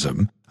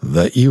baptism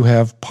that you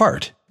have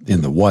part in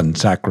the one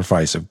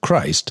sacrifice of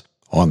Christ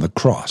on the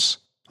cross?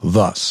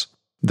 Thus,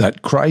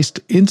 that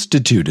Christ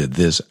instituted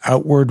this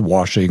outward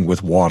washing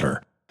with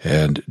water,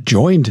 and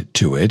joined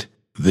to it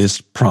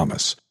this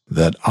promise,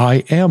 that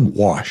I am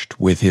washed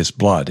with his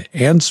blood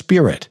and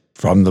Spirit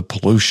from the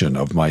pollution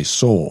of my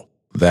soul,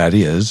 that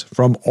is,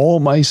 from all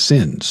my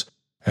sins,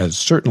 as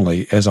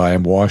certainly as I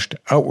am washed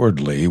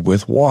outwardly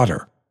with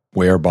water,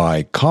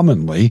 whereby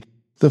commonly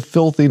the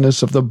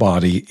filthiness of the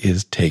body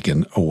is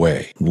taken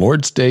away.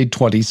 Lord's Day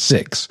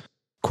 26,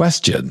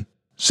 question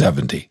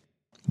 70.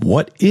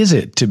 What is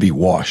it to be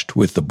washed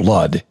with the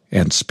blood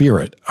and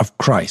Spirit of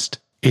Christ?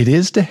 It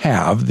is to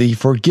have the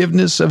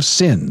forgiveness of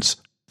sins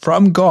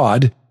from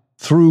God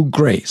through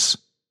grace,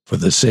 for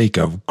the sake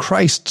of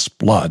Christ's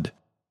blood,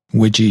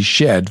 which he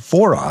shed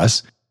for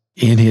us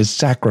in his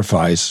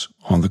sacrifice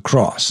on the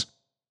cross,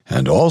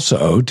 and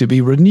also to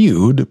be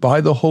renewed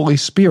by the Holy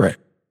Spirit,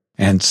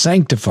 and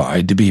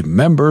sanctified to be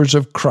members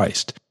of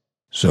Christ,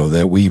 so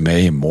that we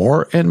may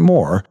more and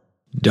more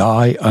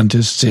die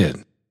unto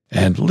sin,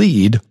 and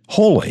lead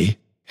holy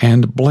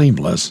and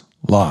blameless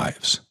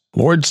lives.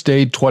 Lord's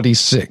Day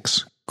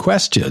 26,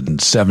 question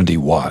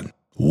 71.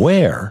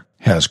 Where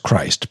has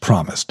Christ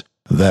promised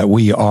that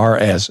we are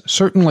as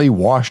certainly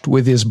washed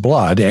with his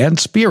blood and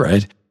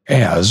Spirit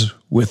as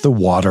with the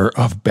water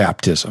of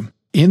baptism?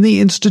 In the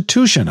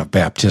institution of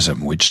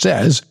baptism, which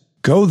says,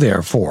 Go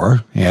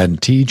therefore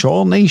and teach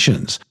all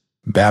nations,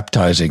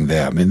 baptizing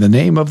them in the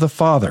name of the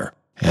Father,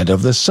 and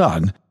of the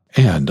Son,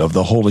 and of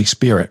the Holy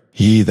Spirit.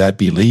 He that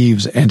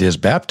believes and is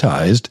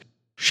baptized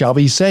shall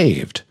be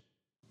saved,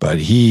 but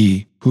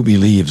he who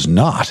believes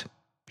not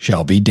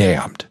shall be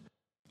damned.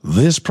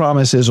 This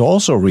promise is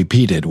also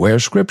repeated where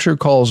Scripture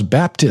calls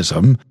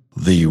baptism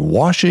the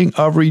washing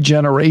of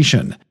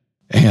regeneration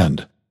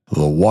and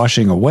the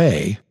washing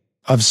away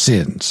of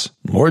sins.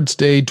 Lord's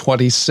Day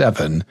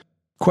 27,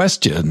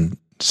 question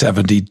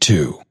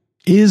 72.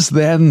 Is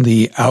then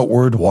the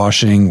outward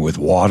washing with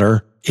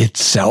water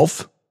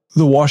itself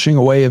the washing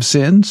away of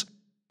sins?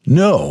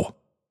 No,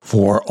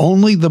 for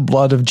only the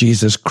blood of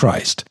Jesus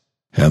Christ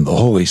and the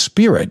Holy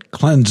Spirit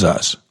cleanse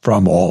us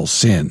from all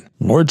sin.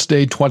 Lord's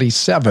Day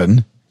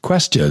 27,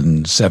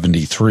 question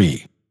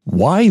 73.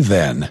 Why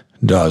then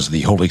does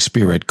the Holy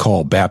Spirit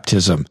call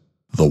baptism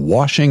the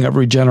washing of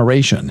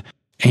regeneration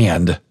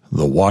and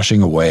the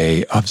washing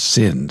away of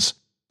sins?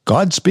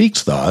 God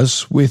speaks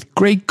thus with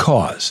great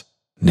cause,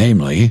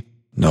 namely,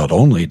 not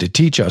only to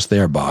teach us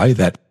thereby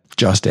that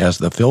just as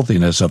the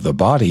filthiness of the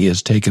body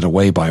is taken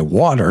away by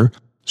water,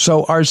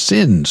 so our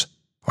sins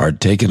are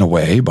taken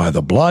away by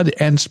the blood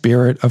and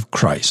Spirit of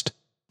Christ,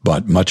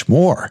 but much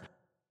more,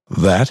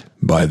 that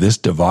by this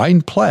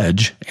divine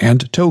pledge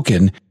and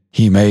token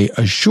he may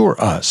assure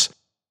us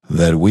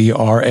that we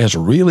are as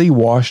really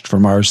washed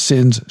from our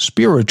sins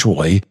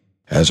spiritually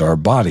as our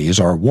bodies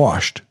are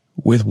washed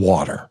with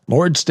water.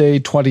 Lord's Day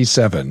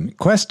 27,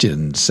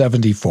 question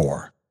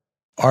 74.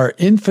 Are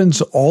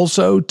infants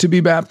also to be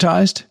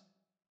baptized?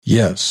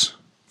 Yes,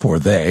 for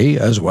they,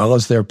 as well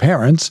as their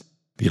parents,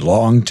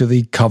 belong to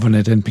the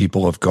covenant and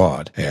people of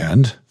God,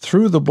 and,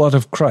 through the blood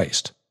of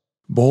Christ,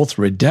 both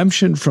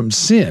redemption from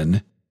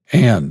sin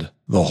and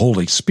the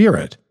Holy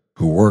Spirit,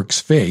 who works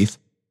faith,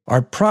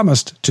 are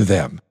promised to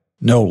them,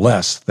 no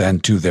less than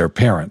to their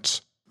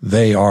parents.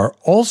 They are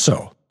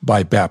also,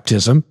 by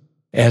baptism,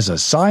 as a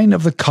sign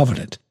of the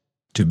covenant,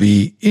 to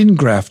be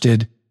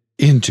ingrafted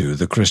into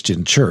the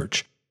Christian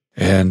church,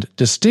 and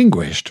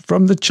distinguished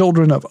from the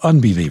children of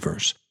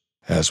unbelievers,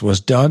 as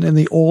was done in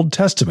the Old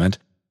Testament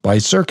by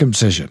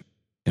circumcision,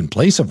 in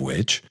place of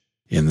which,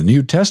 in the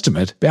New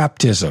Testament,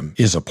 baptism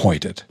is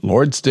appointed.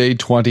 Lord's Day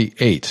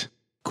 28,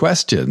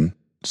 question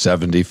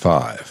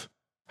 75.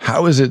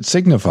 How is it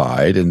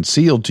signified and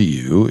sealed to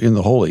you in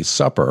the Holy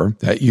Supper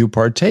that you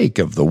partake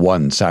of the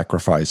one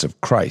sacrifice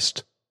of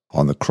Christ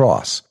on the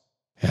cross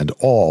and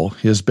all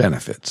his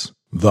benefits?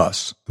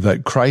 Thus,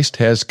 that Christ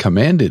has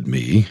commanded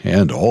me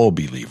and all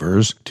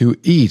believers to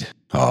eat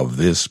of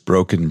this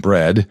broken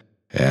bread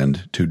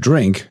and to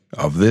drink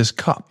of this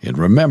cup in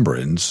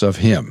remembrance of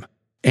him,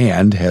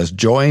 and has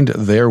joined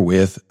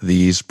therewith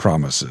these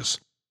promises.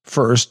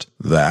 First,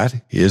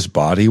 that his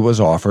body was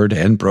offered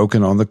and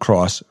broken on the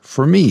cross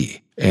for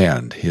me,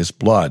 and his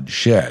blood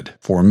shed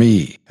for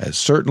me, as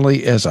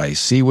certainly as I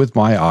see with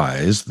my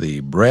eyes the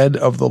bread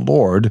of the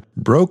Lord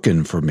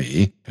broken for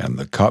me, and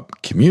the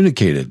cup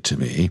communicated to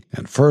me,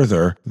 and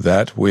further,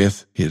 that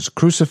with his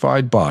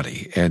crucified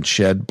body and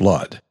shed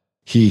blood,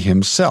 he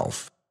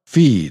himself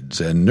feeds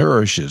and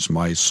nourishes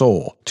my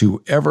soul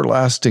to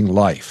everlasting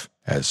life,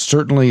 as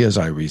certainly as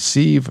I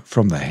receive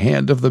from the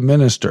hand of the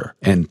minister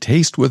and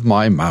taste with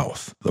my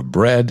mouth the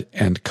bread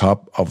and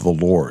cup of the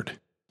Lord,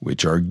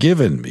 which are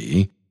given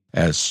me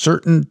as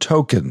certain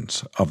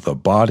tokens of the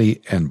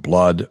body and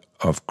blood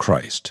of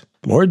Christ.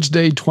 Lord's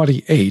Day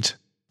 28,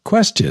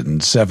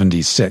 question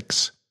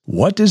 76.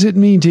 What does it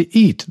mean to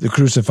eat the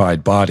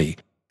crucified body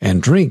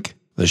and drink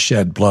the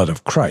shed blood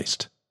of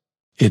Christ?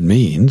 It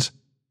means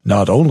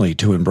not only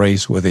to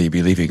embrace with a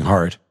believing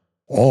heart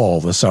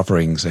all the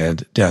sufferings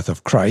and death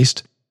of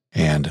Christ,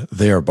 and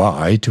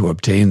thereby to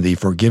obtain the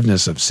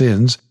forgiveness of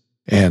sins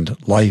and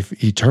life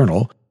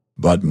eternal,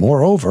 but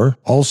moreover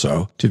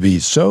also to be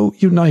so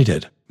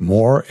united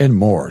more and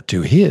more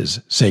to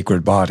His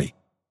sacred body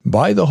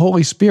by the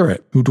Holy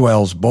Spirit who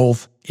dwells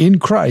both in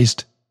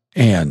Christ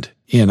and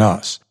in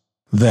us,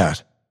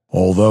 that,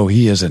 although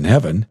He is in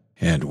heaven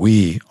and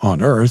we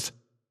on earth,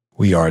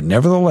 we are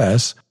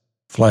nevertheless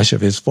flesh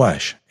of His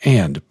flesh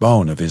and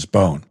bone of His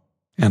bone,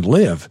 and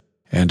live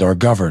and are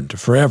governed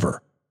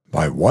forever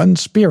by one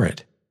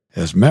Spirit,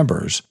 as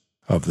members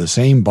of the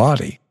same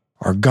body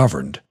are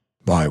governed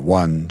by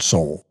one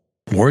soul.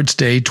 Lord's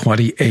Day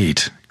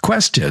 28,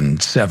 question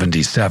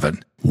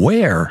 77.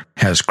 Where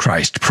has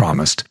Christ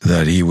promised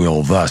that He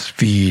will thus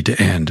feed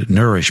and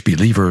nourish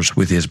believers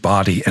with His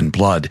body and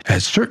blood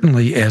as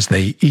certainly as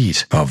they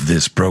eat of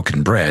this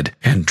broken bread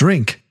and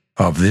drink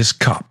of this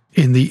cup?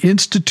 In the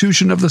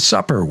institution of the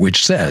supper,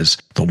 which says,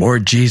 the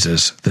Lord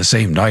Jesus, the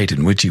same night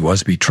in which He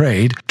was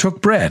betrayed,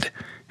 took bread,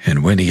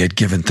 and when He had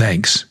given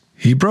thanks,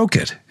 He broke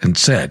it, and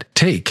said,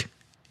 Take,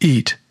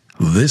 eat,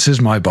 this is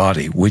my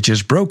body, which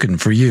is broken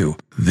for you.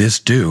 This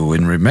do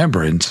in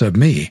remembrance of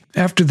me.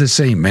 After the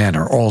same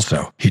manner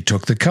also He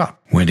took the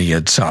cup, when He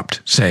had supped,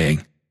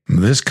 saying,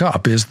 This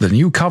cup is the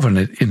new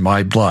covenant in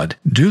my blood.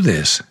 Do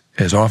this,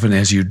 as often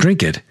as you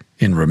drink it,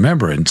 in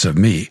remembrance of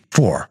me.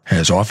 For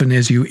as often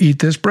as you eat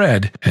this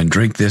bread and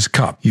drink this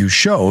cup, you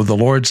show the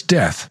Lord's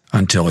death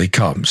until He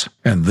comes.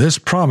 And this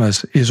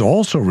promise is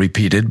also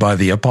repeated by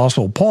the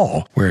Apostle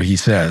Paul, where he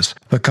says,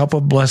 The cup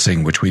of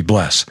blessing which we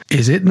bless,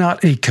 is it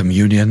not a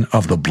communion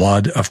of the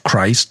blood of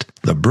Christ?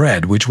 The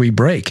bread which we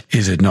break,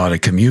 is it not a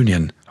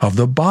communion of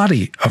the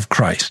body of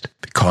Christ?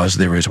 Because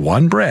there is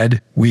one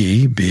bread,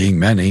 we, being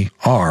many,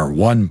 are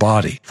one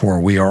body, for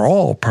we are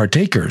all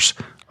partakers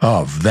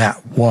of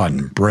that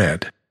one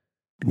bread.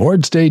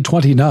 Lord's Day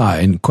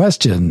 29,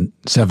 question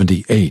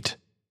 78.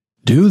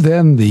 Do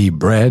then the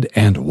bread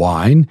and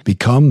wine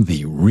become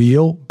the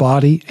real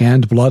body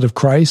and blood of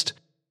Christ?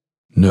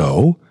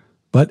 No,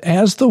 but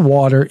as the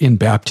water in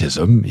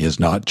baptism is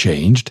not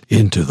changed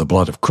into the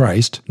blood of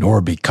Christ,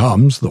 nor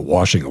becomes the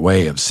washing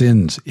away of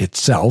sins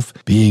itself,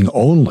 being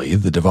only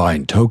the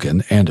divine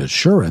token and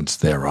assurance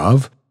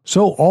thereof,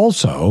 so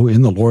also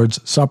in the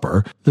Lord's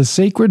Supper the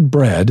sacred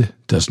bread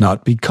does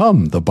not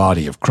become the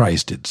body of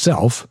Christ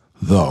itself,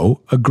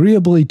 though,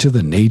 agreeably to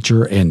the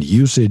nature and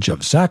usage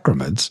of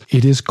sacraments,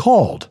 it is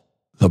called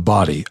the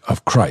body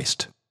of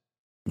Christ.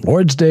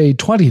 Lord's Day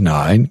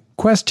 29,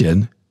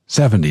 question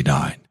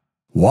 79.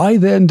 Why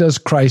then does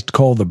Christ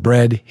call the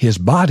bread His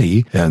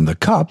body and the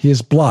cup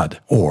His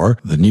blood, or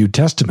the New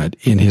Testament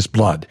in His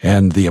blood,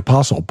 and the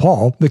Apostle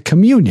Paul the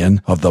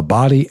communion of the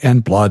body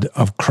and blood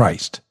of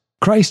Christ?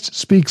 Christ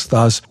speaks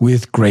thus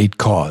with great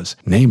cause,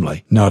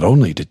 namely, not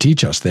only to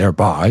teach us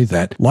thereby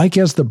that, like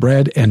as the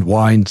bread and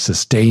wine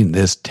sustain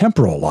this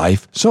temporal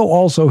life, so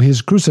also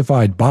His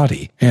crucified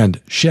body and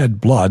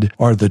shed blood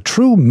are the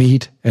true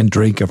meat and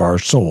drink of our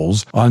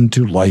souls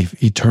unto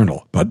life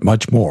eternal, but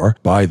much more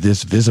by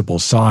this visible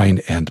sign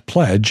and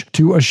pledge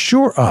to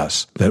assure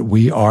us that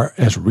we are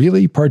as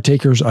really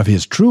partakers of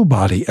His true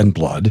body and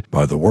blood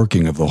by the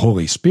working of the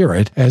Holy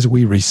Spirit as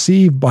we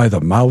receive by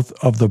the mouth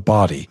of the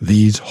body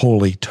these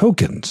holy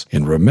tokens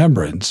in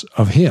remembrance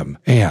of Him,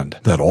 and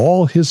that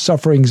all His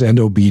sufferings and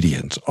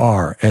obedience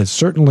are as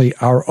certainly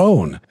our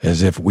own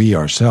as if we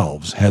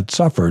ourselves had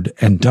suffered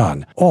and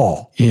done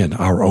all in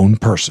our own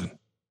person.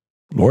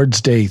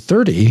 Lord's Day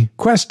 30,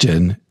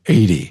 question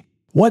 80.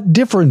 What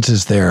difference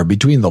is there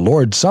between the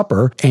Lord's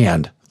Supper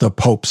and the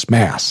Pope's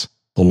Mass?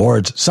 The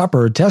Lord's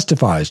Supper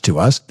testifies to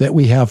us that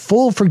we have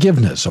full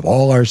forgiveness of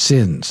all our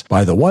sins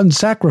by the one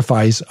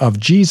sacrifice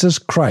of Jesus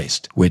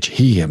Christ, which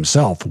He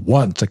Himself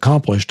once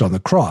accomplished on the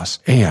cross,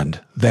 and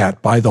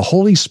that by the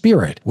Holy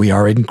Spirit we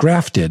are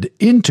engrafted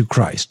into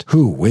Christ,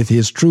 who, with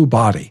His true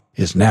body,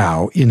 is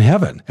now in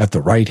heaven at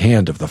the right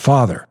hand of the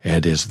Father,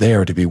 and is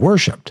there to be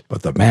worshipped.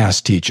 But the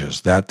Mass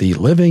teaches that the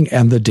living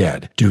and the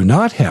dead do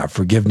not have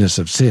forgiveness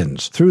of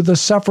sins through the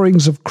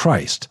sufferings of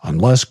Christ,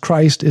 unless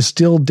Christ is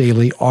still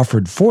daily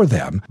offered for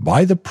them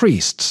by the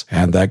priests,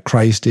 and that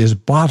Christ is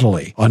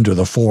bodily under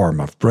the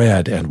form of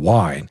bread and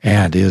wine,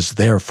 and is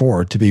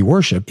therefore to be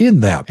worshipped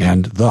in them.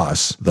 And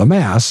thus the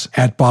Mass,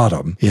 at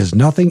bottom, is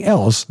nothing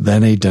else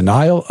than a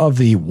denial of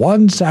the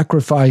one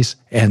sacrifice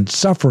and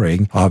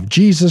suffering of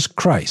Jesus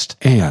Christ,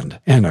 and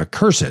an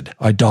accursed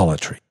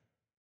idolatry.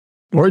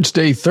 Lord's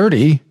Day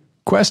 30,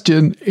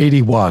 question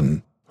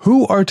 81.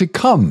 Who are to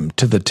come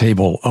to the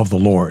table of the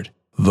Lord?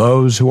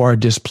 those who are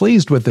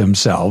displeased with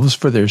themselves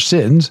for their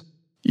sins,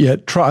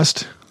 yet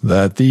trust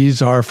that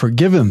these are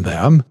forgiven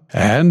them,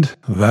 and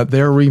that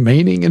their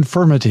remaining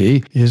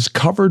infirmity is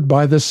covered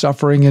by the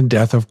suffering and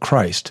death of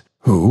Christ,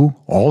 who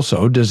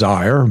also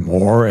desire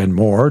more and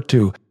more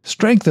to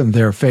strengthen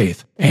their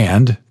faith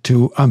and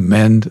to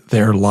amend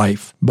their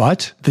life.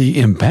 But the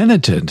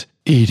impenitent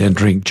eat and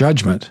drink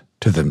judgment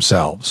to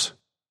themselves.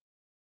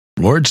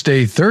 Lord's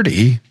Day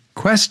 30,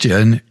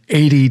 question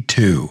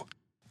 82.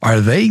 Are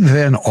they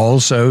then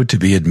also to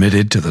be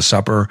admitted to the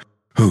supper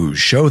who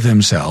show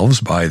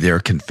themselves by their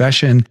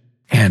confession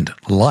and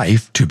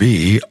life to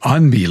be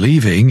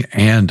unbelieving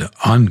and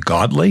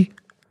ungodly?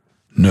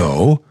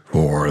 No,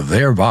 for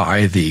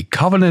thereby the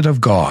covenant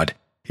of God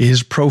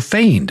is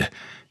profaned,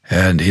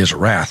 and his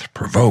wrath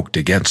provoked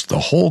against the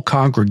whole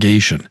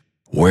congregation.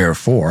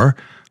 Wherefore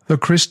the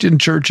Christian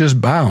church is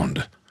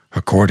bound,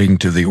 according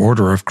to the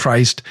order of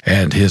Christ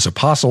and his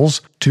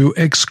apostles, to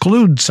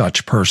exclude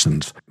such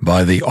persons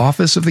by the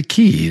office of the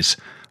keys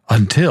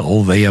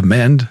until they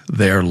amend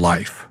their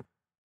life.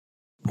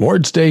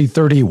 Lord's Day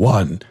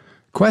 31,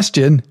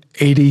 question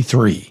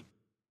 83.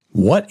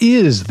 What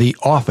is the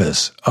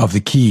office of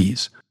the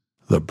keys?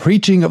 The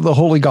preaching of the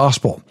Holy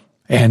Gospel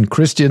and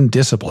Christian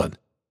discipline.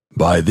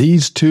 By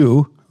these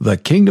two, the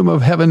kingdom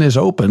of heaven is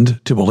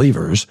opened to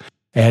believers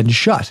and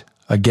shut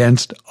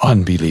against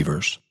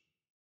unbelievers.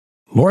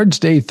 Lord's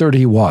Day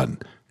 31,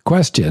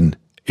 question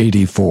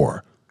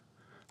 84.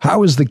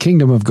 How is the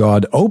kingdom of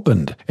God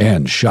opened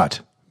and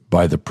shut?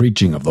 By the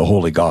preaching of the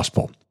Holy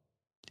Gospel.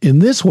 In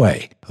this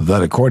way,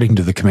 that according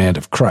to the command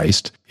of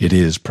Christ, it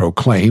is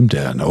proclaimed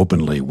and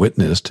openly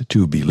witnessed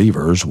to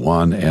believers,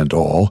 one and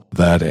all,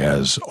 that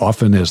as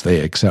often as they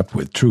accept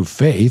with true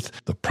faith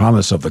the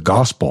promise of the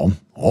gospel,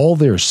 all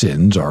their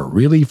sins are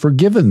really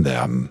forgiven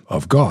them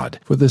of God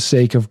for the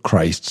sake of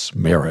Christ's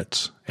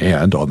merits,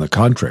 and, on the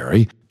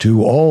contrary,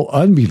 to all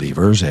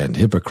unbelievers and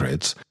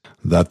hypocrites,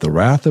 that the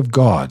wrath of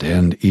God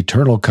and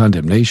eternal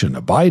condemnation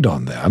abide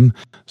on them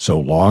so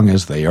long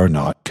as they are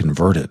not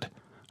converted.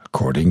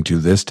 According to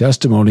this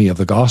testimony of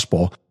the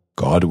gospel,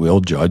 God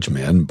will judge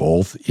men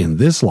both in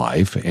this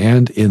life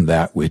and in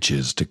that which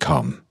is to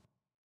come.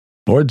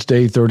 Lord's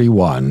Day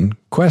 31,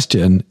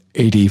 question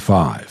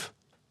 85.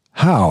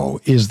 How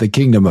is the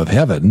kingdom of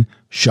heaven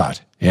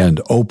shut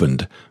and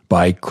opened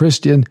by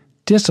Christian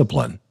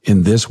discipline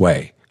in this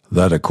way,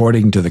 that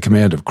according to the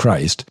command of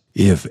Christ,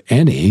 if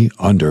any,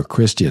 under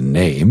Christian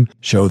name,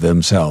 show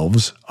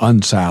themselves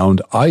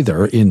unsound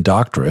either in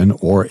doctrine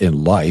or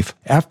in life,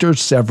 after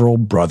several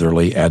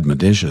brotherly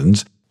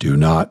admonitions, do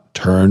not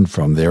turn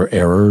from their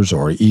errors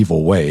or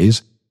evil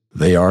ways,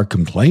 they are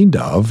complained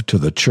of to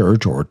the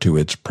church or to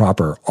its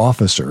proper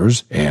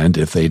officers, and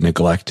if they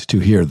neglect to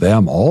hear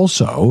them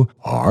also,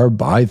 are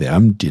by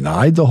them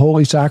denied the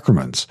holy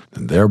sacraments,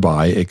 and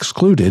thereby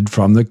excluded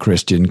from the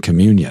Christian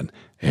communion,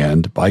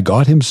 and by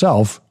God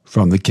himself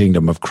from the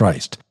kingdom of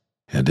Christ.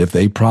 And if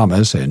they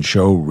promise and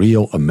show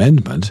real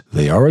amendment,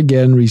 they are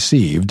again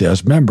received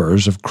as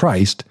members of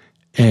Christ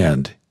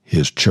and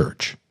his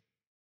church.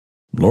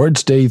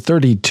 Lord's Day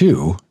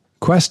 32,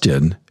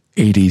 question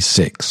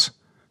 86.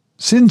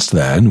 Since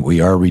then we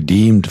are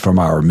redeemed from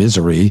our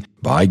misery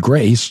by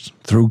grace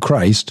through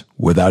Christ,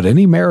 without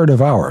any merit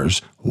of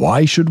ours,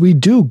 why should we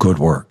do good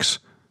works?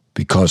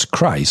 Because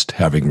Christ,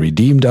 having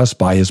redeemed us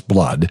by his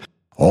blood,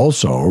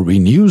 also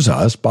renews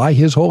us by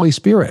his Holy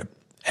Spirit,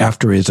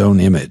 after his own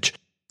image,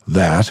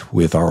 that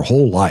with our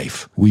whole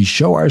life we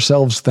show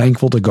ourselves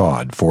thankful to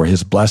God for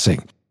his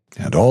blessing,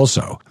 and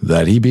also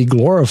that he be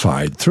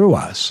glorified through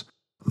us.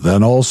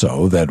 Then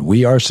also that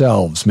we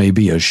ourselves may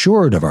be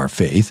assured of our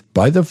faith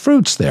by the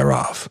fruits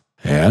thereof,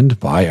 and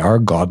by our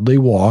godly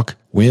walk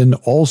win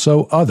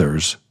also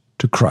others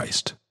to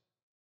Christ.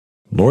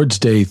 Lord's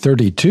Day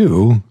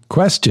 32,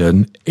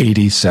 question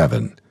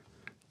 87.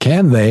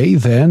 Can they,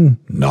 then,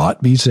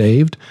 not be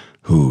saved,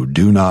 who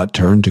do not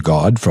turn to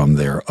God from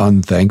their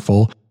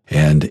unthankful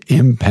and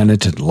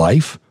impenitent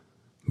life?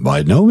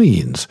 By no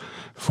means,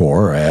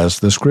 for, as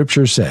the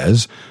Scripture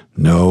says,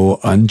 no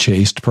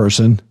unchaste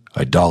person,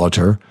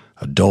 idolater,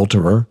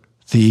 adulterer,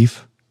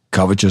 thief,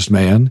 covetous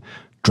man,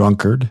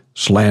 drunkard,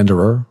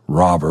 slanderer,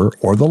 robber,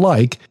 or the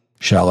like,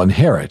 shall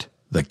inherit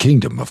the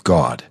kingdom of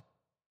God.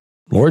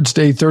 Lord's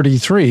Day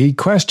 33,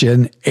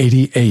 question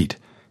 88.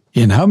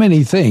 In how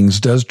many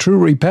things does true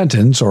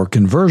repentance or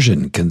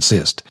conversion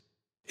consist?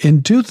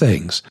 In two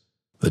things,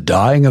 the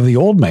dying of the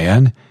old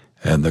man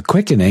and the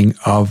quickening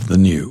of the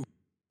new.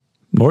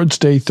 Lord's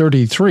Day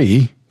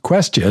 33,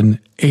 question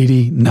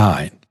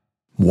 89.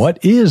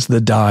 What is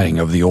the dying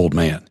of the old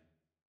man?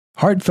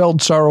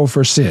 Heartfelt sorrow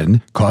for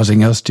sin,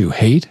 causing us to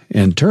hate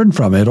and turn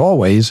from it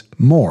always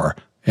more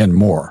and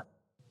more.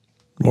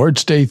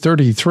 Lord's Day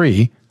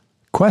 33,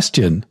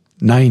 question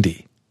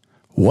 90.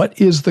 What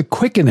is the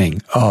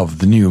quickening of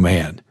the new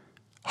man?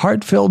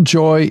 Heartfelt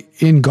joy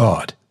in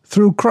God,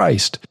 through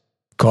Christ,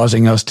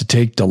 causing us to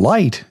take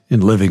delight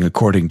in living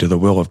according to the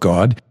will of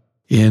God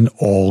in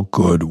all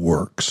good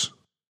works.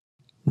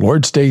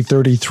 Lord's Day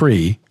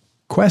 33,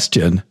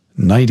 question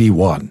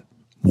 91.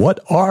 What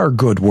are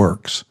good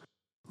works?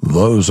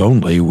 those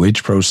only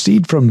which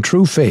proceed from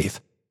true faith,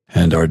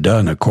 and are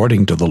done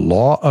according to the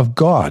law of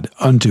God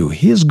unto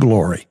his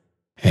glory,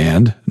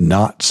 and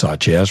not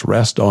such as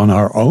rest on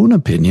our own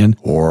opinion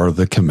or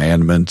the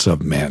commandments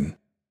of men.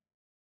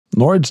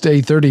 Lord's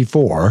Day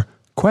 34,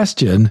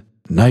 Question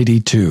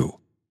 92.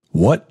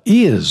 What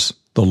is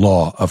the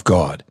law of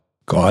God?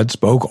 God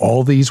spoke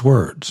all these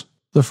words.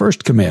 The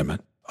first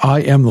commandment,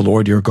 I am the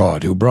Lord your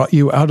God, who brought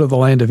you out of the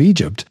land of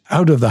Egypt,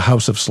 out of the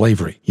house of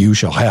slavery. You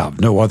shall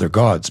have no other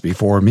gods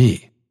before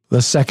me.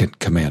 The second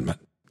commandment,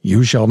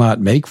 you shall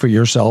not make for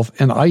yourself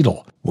an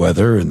idol,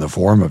 whether in the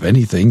form of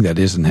anything that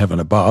is in heaven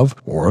above,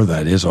 or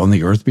that is on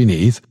the earth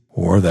beneath,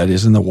 or that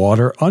is in the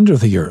water under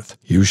the earth.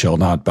 You shall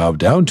not bow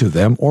down to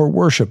them or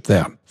worship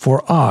them.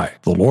 For I,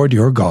 the Lord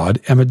your God,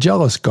 am a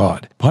jealous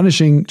God,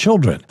 punishing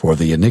children for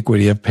the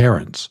iniquity of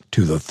parents,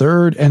 to the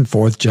third and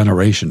fourth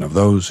generation of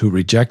those who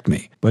reject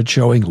me, but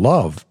showing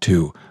love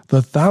to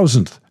the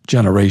 1,000th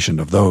generation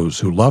of those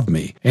who love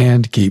me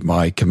and keep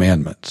my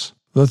commandments.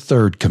 The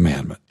third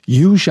commandment,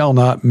 you shall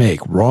not make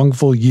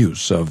wrongful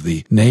use of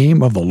the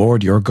name of the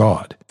Lord your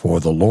God, for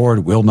the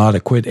Lord will not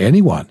acquit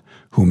anyone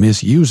who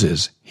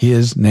misuses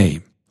his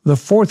name. The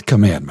fourth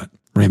commandment,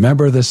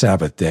 remember the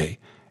Sabbath day,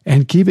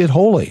 and keep it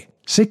holy.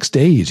 6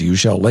 days you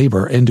shall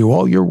labor and do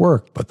all your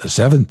work, but the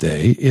seventh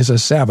day is a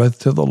Sabbath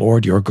to the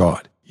Lord your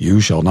God.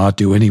 You shall not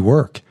do any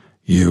work,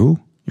 you,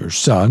 your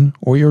son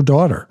or your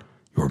daughter,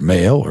 your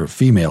male or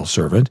female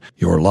servant,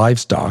 your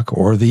livestock,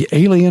 or the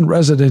alien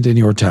resident in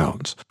your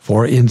towns.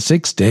 For in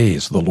 6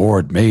 days the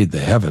Lord made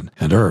the heaven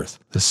and earth,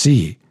 the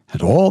sea,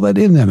 and all that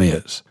in them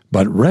is,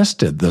 but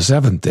rested the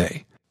seventh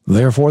day.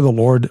 Therefore the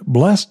Lord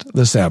blessed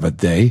the Sabbath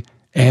day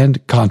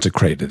and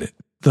consecrated it.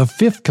 The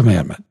fifth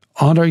commandment,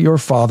 honor your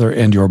father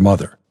and your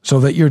mother, so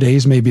that your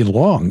days may be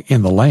long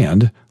in the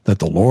land that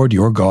the Lord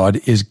your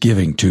God is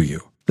giving to you.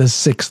 The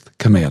sixth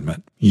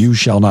commandment, you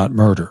shall not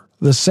murder.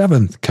 The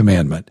seventh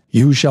commandment,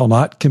 you shall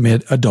not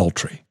commit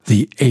adultery.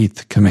 The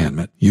eighth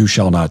commandment, you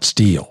shall not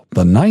steal.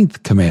 The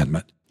ninth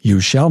commandment,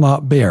 you shall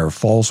not bear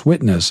false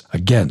witness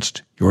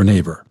against your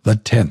neighbor. The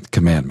 10th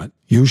commandment,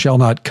 you shall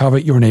not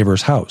covet your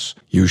neighbor's house.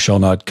 You shall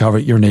not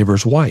covet your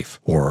neighbor's wife,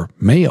 or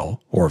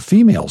male or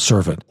female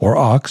servant, or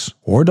ox,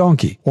 or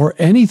donkey, or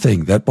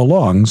anything that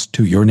belongs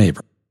to your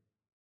neighbor.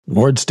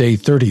 Lord's Day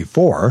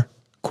 34,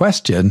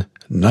 Question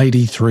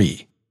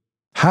 93.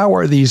 How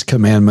are these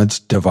commandments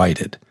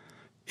divided?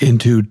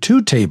 Into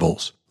 2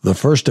 tables, the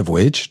first of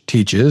which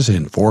teaches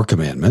in 4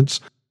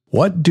 commandments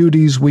what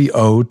duties we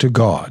owe to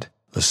God.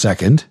 The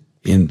second,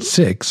 in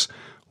 6,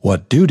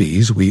 what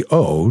duties we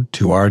owe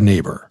to our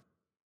neighbor.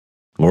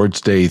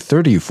 Lord's Day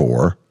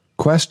 34,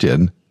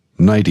 Question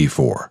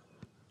 94.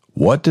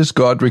 What does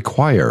God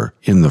require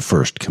in the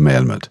first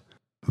commandment?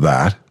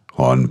 That,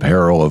 on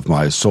peril of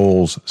my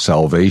soul's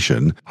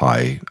salvation,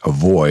 I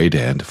avoid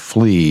and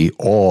flee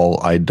all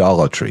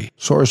idolatry,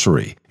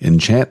 sorcery,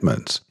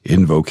 enchantments,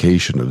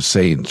 invocation of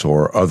saints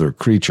or other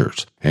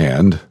creatures,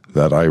 and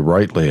that I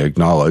rightly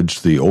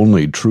acknowledge the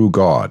only true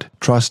God,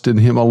 trust in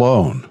him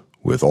alone,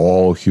 with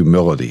all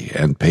humility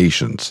and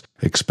patience,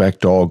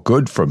 expect all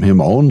good from him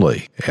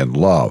only, and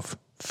love,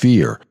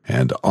 fear,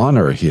 and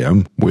honor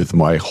him with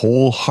my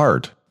whole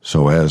heart,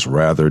 so as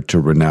rather to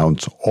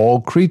renounce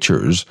all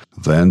creatures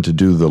than to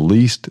do the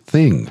least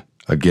thing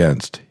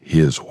against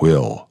his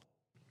will.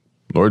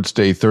 Lord's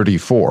Day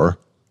 34,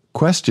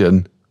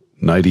 Question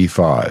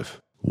 95.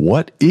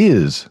 What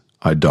is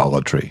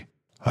idolatry?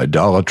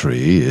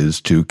 Idolatry is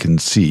to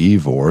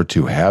conceive or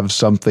to have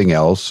something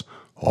else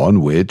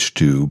on which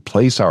to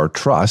place our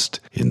trust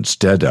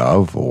instead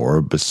of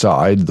or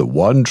beside the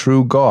one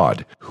true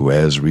God who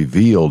has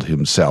revealed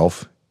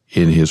himself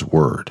in his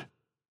word.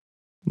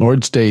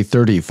 Lord's Day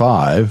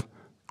 35,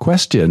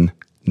 Question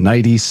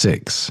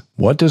 96.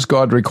 What does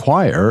God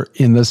require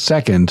in the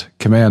second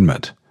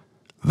commandment?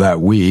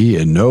 That we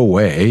in no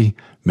way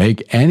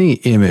make any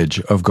image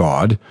of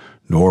God,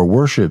 nor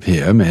worship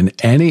him in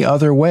any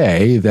other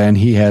way than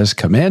he has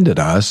commanded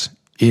us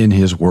in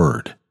his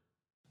word.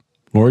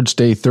 Lord's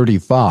Day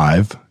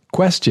 35,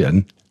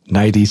 Question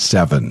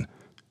 97.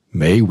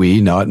 May we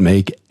not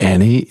make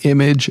any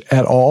image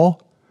at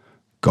all?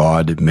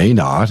 God may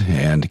not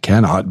and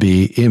cannot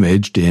be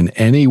imaged in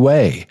any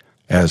way.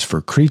 As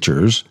for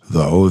creatures,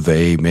 though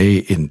they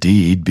may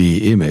indeed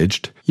be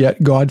imaged,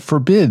 yet God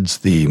forbids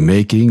the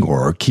making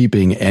or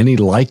keeping any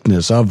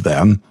likeness of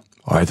them,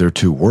 either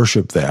to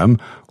worship them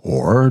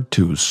or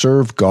to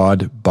serve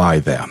God by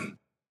them.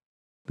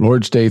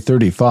 Lord's Day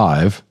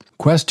 35,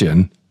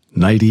 Question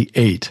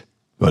 98.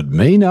 But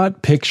may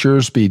not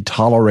pictures be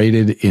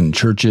tolerated in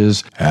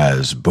churches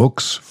as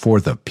books for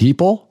the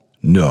people?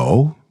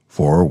 No,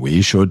 for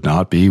we should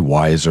not be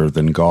wiser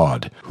than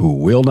God, who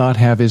will not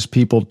have his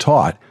people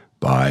taught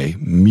by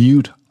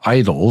mute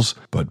idols,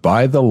 but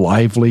by the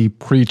lively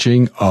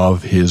preaching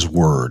of his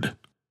word.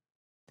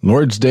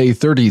 Lord's Day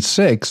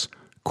 36,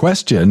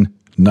 Question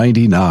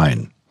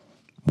 99.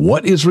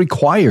 What is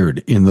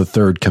required in the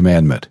third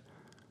commandment?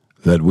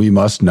 That we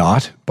must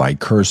not, by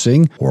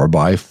cursing, or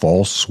by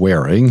false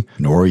swearing,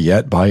 nor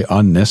yet by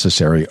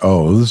unnecessary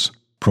oaths,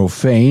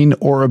 profane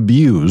or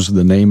abuse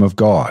the name of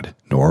God,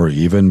 nor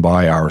even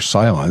by our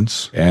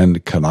silence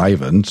and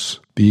connivance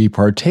be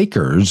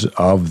partakers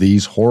of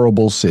these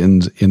horrible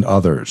sins in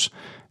others,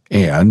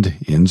 and,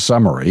 in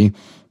summary,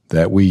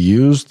 that we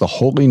use the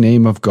holy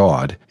name of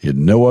God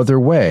in no other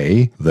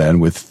way than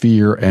with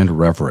fear and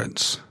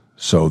reverence,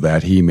 so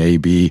that he may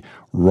be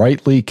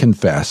rightly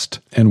confessed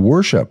and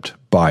worshipped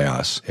by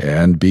us,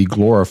 and be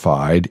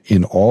glorified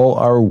in all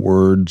our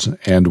words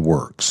and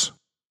works.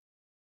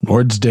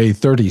 Lord's Day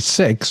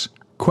 36,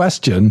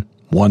 question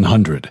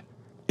 100.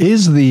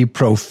 Is the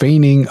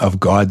profaning of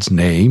God's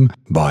name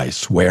by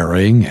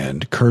swearing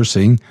and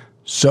cursing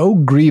so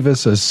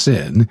grievous a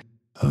sin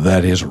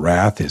that his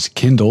wrath is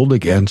kindled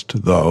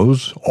against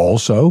those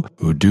also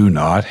who do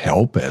not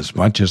help as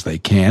much as they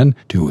can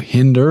to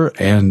hinder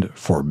and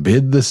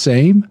forbid the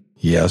same?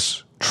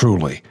 Yes,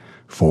 truly.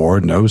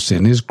 For no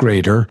sin is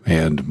greater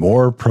and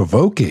more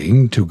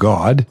provoking to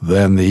God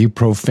than the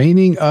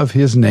profaning of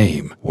his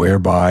name,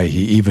 whereby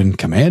he even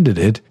commanded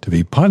it to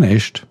be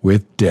punished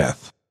with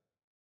death.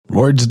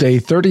 Lord's Day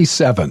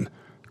 37,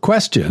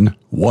 question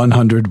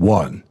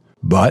 101.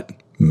 But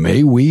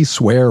may we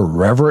swear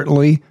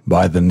reverently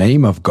by the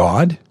name of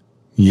God?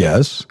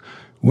 Yes,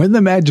 when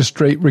the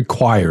magistrate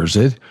requires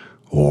it,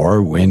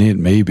 or when it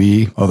may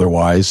be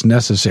otherwise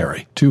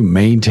necessary to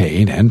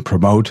maintain and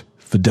promote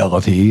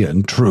fidelity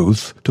and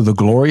truth to the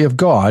glory of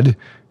God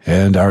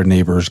and our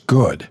neighbor's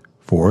good.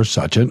 For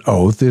such an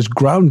oath is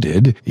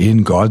grounded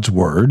in God's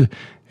word,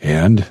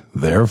 and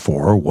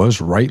therefore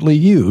was rightly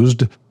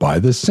used by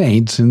the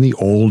saints in the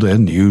Old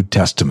and New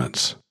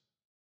Testaments.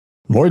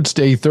 Lord's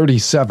Day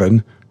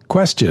 37,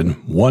 question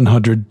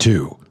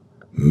 102.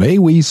 May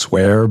we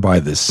swear by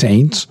the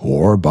saints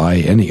or by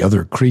any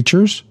other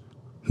creatures?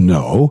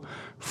 No,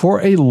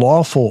 for a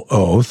lawful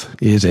oath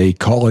is a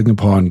calling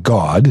upon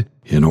God,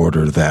 in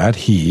order that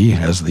he,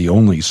 as the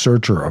only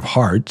searcher of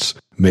hearts,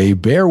 may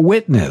bear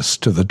witness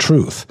to the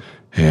truth,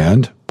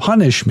 and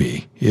punish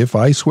me if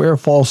I swear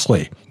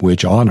falsely,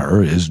 which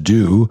honor is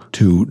due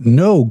to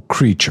no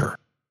creature.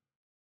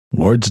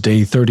 Lord's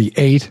Day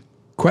 38,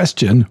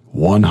 question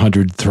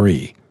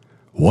 103.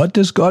 What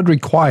does God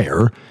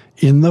require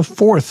in the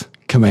fourth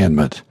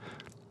commandment?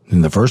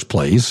 In the first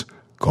place,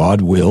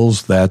 God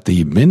wills that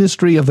the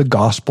ministry of the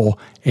gospel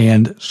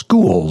and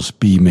schools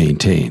be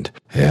maintained,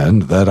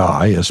 and that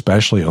I,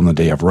 especially on the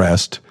day of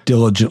rest,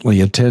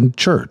 diligently attend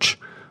church,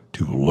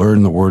 to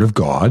learn the Word of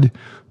God,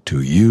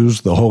 to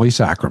use the holy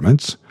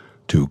sacraments,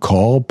 to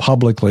call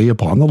publicly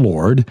upon the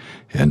Lord,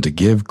 and to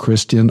give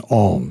Christian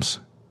alms.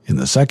 In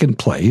the second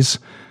place,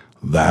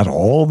 that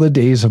all the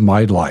days of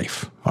my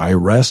life I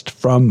rest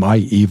from my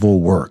evil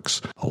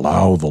works,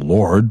 allow the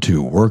Lord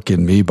to work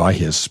in me by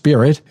his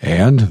Spirit,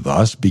 and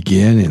thus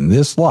begin in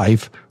this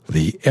life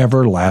the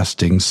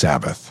everlasting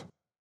Sabbath.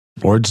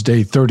 Lord's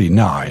Day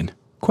 39,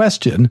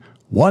 question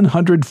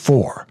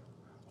 104.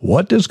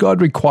 What does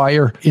God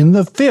require in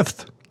the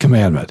fifth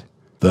commandment?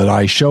 That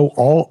I show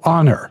all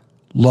honor,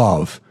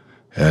 love,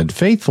 and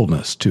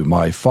faithfulness to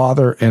my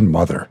father and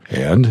mother,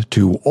 and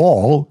to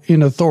all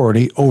in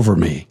authority over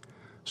me.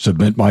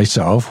 Submit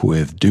myself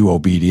with due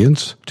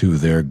obedience to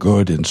their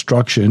good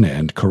instruction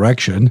and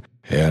correction,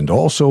 and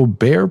also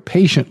bear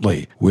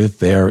patiently with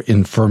their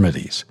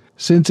infirmities,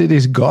 since it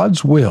is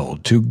God's will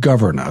to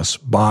govern us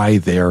by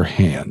their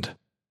hand.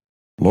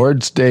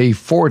 Lord's Day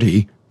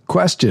 40,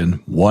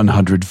 question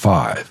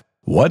 105.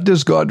 What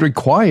does God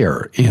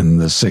require in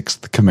the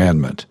sixth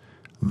commandment?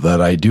 That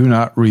I do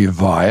not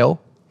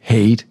revile,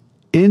 hate,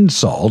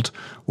 insult,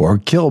 or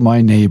kill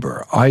my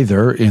neighbor,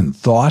 either in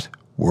thought,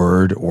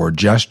 word, or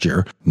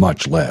gesture,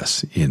 much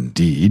less in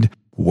deed,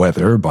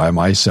 whether by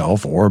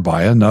myself or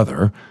by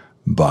another,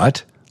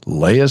 but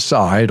lay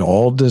aside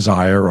all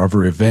desire of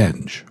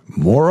revenge.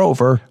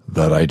 Moreover,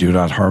 that I do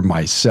not harm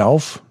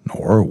myself,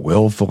 nor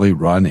willfully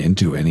run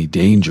into any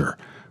danger.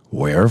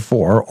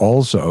 Wherefore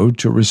also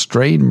to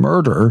restrain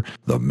murder,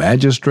 the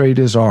magistrate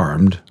is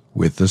armed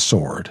with the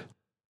sword.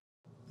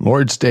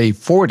 Lord's Day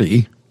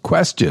 40,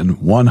 question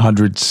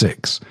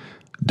 106.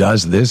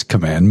 Does this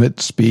commandment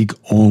speak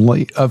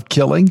only of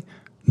killing?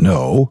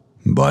 No,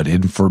 but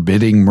in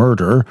forbidding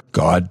murder,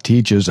 God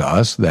teaches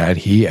us that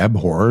he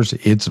abhors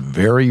its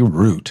very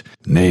root,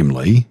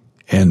 namely,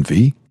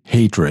 envy,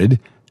 hatred,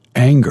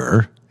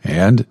 anger,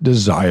 and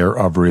desire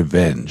of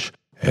revenge,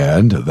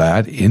 and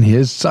that in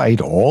his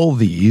sight all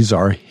these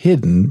are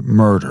hidden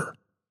murder.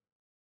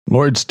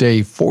 Lord's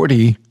Day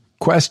 40,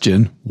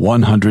 question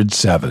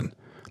 107.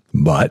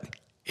 But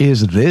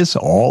is this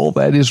all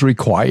that is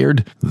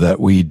required, that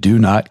we do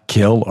not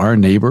kill our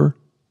neighbor?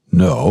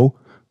 No,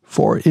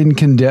 for in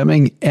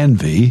condemning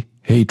envy,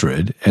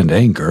 hatred, and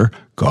anger,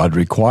 God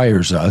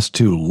requires us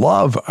to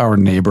love our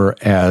neighbor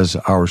as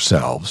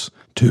ourselves,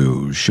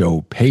 to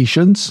show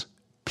patience,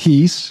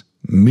 peace,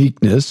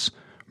 meekness,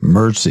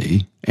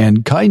 mercy,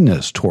 and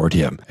kindness toward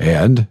him,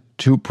 and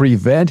to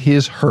prevent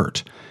his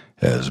hurt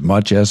as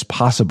much as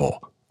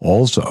possible,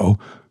 also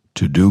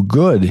to do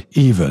good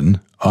even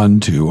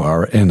unto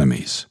our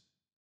enemies.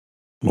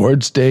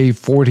 Lord's Day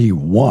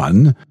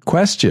 41,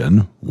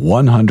 question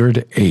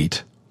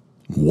 108.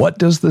 What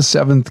does the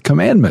seventh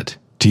commandment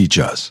teach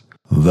us?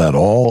 That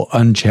all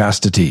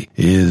unchastity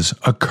is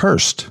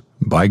accursed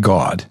by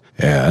God,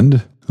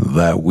 and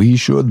that we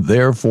should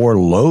therefore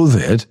loathe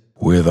it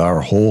with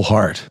our whole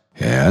heart,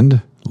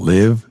 and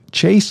live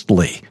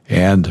chastely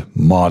and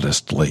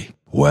modestly,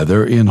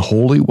 whether in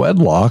holy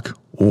wedlock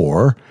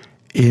or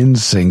in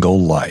single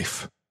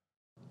life.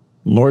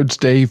 Lord's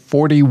Day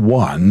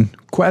 41,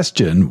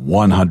 question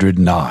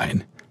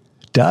 109.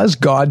 Does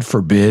God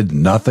forbid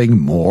nothing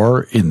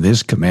more in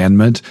this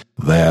commandment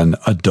than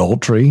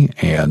adultery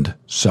and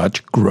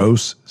such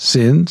gross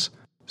sins?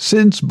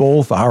 Since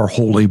both our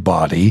holy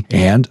body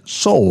and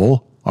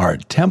soul are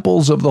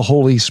temples of the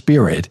Holy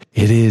Spirit,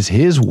 it is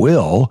His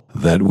will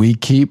that we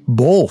keep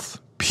both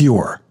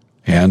pure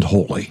and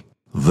holy.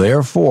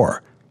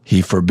 Therefore,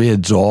 He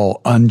forbids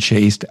all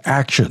unchaste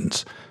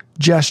actions,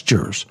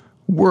 gestures,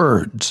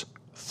 words,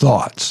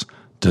 thoughts,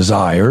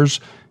 desires,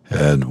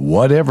 and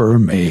whatever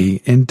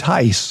may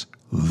entice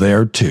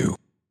thereto.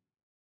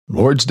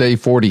 Lord's Day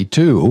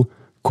 42,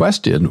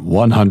 question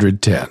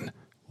 110.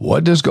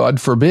 What does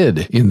God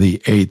forbid in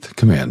the eighth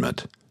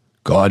commandment?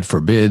 God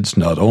forbids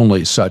not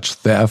only such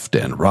theft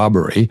and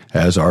robbery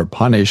as are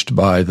punished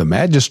by the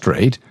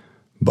magistrate,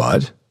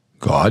 but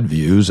God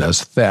views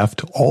as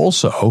theft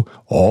also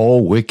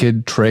all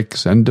wicked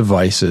tricks and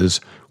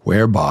devices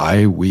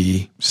whereby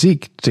we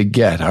seek to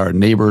get our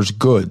neighbor's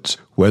goods,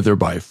 whether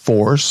by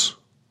force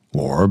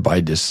or by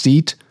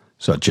deceit,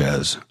 such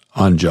as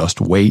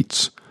unjust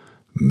weights,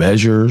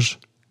 measures,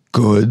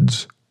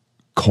 goods,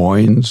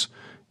 coins,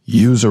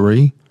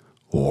 usury,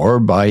 or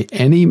by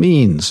any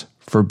means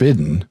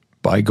forbidden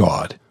by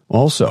God.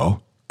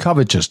 Also,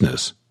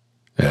 covetousness,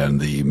 and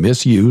the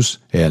misuse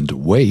and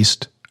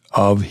waste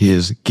of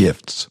His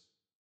gifts.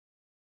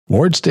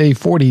 Lord's Day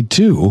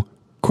 42,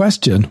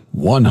 question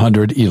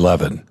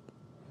 111.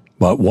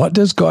 But what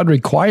does God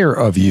require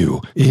of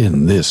you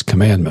in this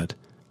commandment?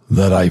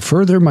 That I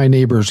further my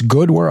neighbor's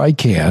good where I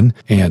can,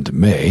 and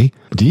may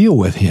deal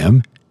with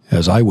him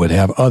as I would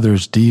have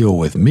others deal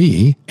with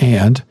me,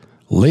 and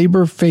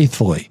labor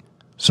faithfully,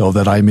 so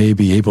that I may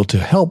be able to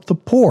help the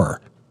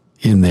poor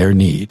in their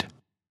need.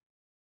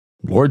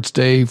 Lord's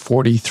Day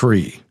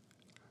 43.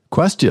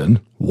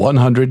 Question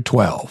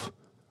 112.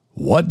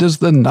 What does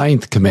the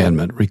ninth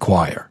commandment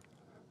require?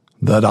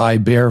 That I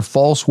bear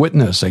false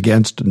witness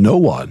against no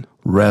one,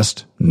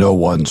 wrest no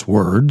one's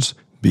words,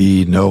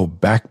 be no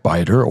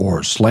backbiter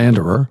or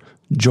slanderer,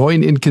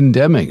 join in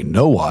condemning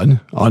no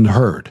one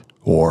unheard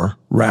or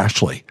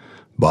rashly,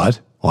 but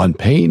on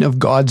pain of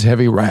God's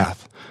heavy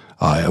wrath,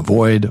 I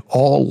avoid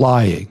all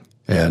lying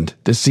and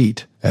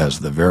deceit as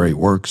the very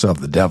works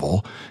of the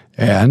devil,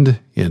 and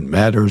in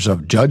matters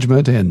of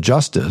judgment and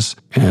justice,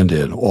 and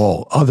in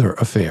all other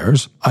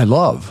affairs, I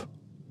love,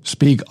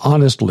 speak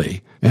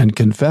honestly, and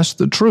confess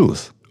the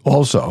truth.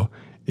 Also,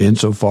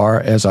 insofar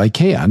as I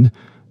can,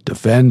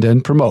 defend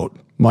and promote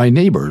my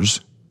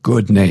neighbor's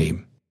good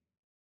name.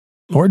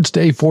 Lord's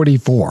Day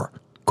 44,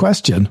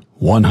 question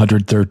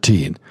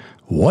 113.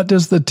 What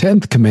does the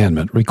 10th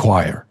commandment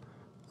require?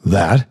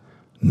 That,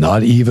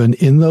 not even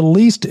in the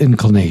least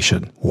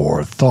inclination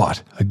or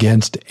thought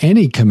against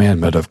any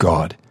commandment of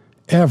God,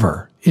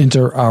 ever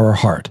enter our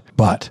heart,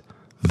 but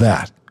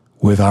that,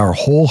 with our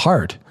whole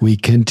heart, we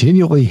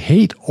continually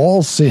hate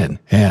all sin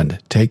and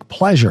take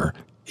pleasure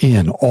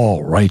in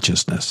all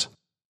righteousness.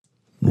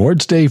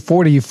 Lord's Day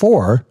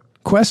 44,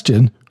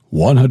 question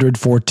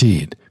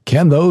 114.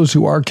 Can those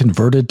who are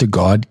converted to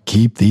God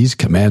keep these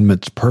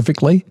commandments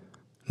perfectly?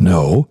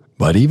 No,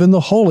 but even the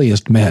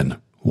holiest men,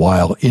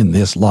 while in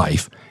this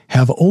life,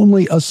 have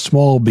only a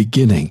small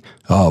beginning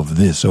of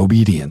this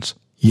obedience.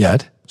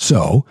 Yet,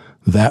 so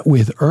that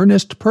with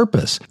earnest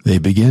purpose they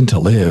begin to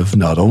live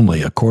not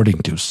only according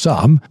to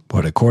some,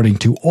 but according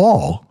to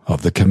all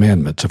of the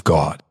commandments of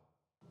God.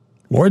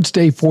 Lord's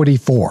Day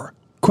 44,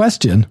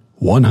 question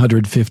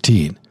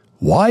 115.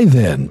 Why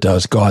then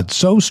does God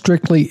so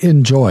strictly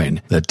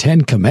enjoin the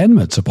 10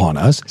 commandments upon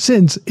us,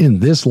 since in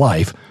this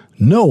life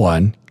no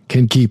one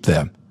can keep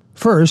them?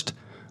 First,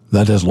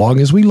 that as long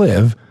as we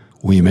live,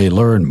 we may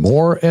learn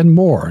more and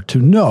more to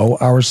know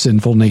our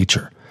sinful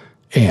nature,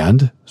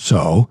 and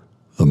so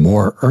the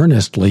more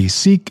earnestly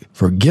seek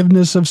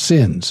forgiveness of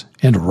sins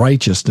and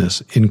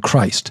righteousness in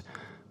Christ.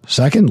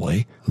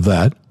 Secondly,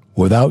 that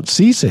without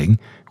ceasing,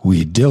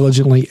 we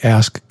diligently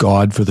ask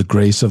God for the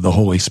grace of the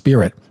Holy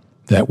Spirit,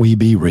 that we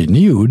be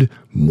renewed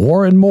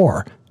more and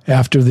more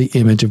after the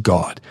image of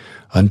God,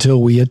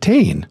 until we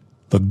attain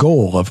the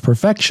goal of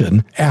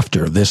perfection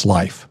after this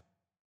life.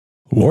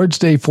 Lord's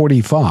Day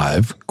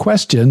 45,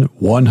 question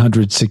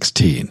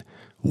 116.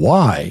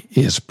 Why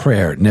is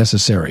prayer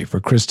necessary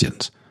for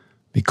Christians?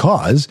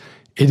 Because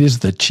it is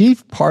the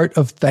chief part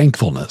of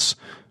thankfulness,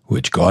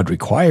 which God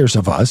requires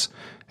of us,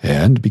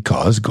 and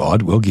because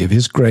God will give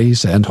His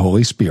grace and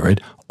Holy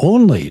Spirit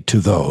only to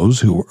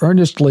those who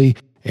earnestly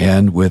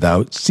and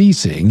without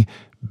ceasing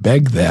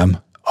beg them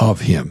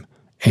of Him,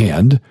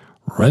 and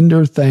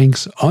render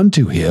thanks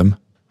unto Him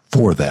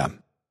for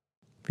them.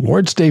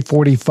 Lord's Day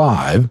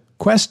 45,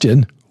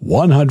 question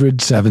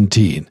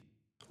 117.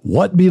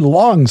 what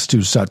belongs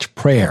to such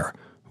prayer,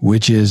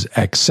 which is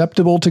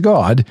acceptable to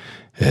God,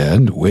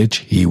 and which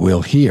he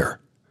will hear.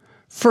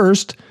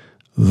 First,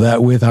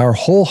 that with our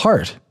whole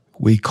heart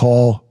we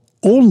call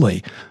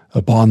only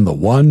upon the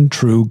one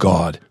true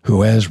God,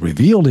 who has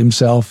revealed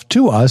himself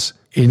to us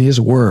in his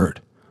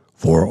word,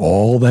 for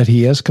all that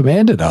he has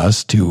commanded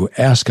us to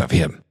ask of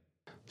him.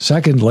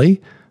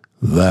 Secondly,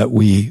 that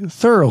we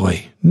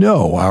thoroughly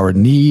know our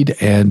need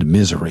and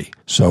misery,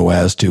 so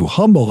as to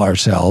humble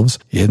ourselves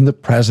in the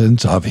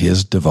presence of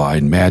his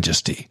divine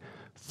majesty.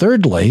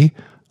 Thirdly,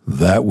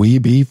 that we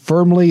be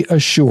firmly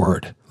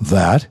assured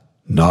that,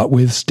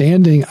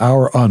 notwithstanding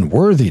our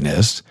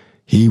unworthiness,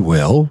 he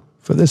will,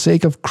 for the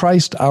sake of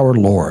Christ our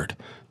Lord,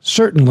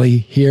 certainly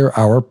hear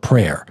our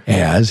prayer,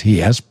 as he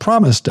has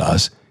promised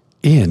us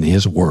in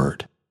his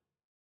word.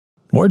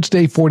 Lord's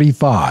Day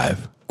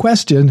 45,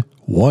 question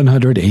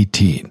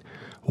 118.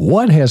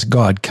 What has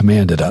God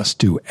commanded us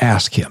to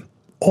ask him?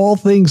 All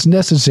things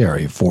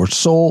necessary for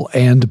soul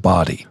and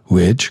body,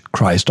 which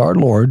Christ our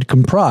Lord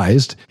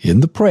comprised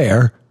in the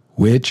prayer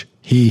which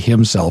he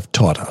himself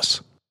taught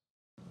us.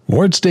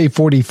 Lord's Day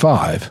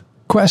 45,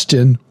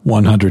 question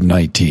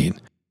 119.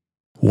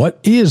 What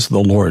is the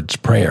Lord's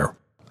Prayer?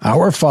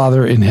 Our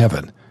Father in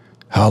heaven,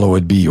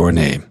 hallowed be your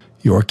name.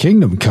 Your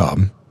kingdom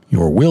come,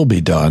 your will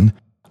be done,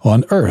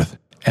 on earth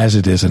as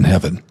it is in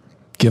heaven.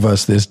 Give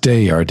us this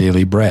day our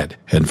daily bread,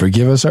 and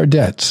forgive us our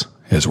debts,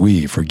 as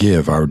we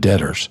forgive our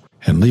debtors.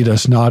 And lead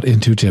us not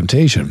into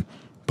temptation,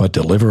 but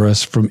deliver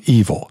us from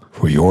evil.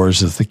 For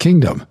yours is the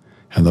kingdom,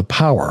 and the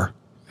power,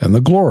 and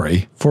the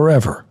glory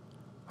forever.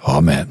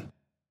 Amen.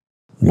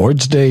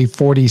 Lord's Day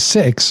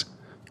 46,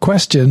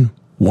 question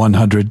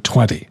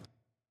 120.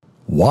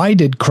 Why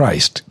did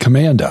Christ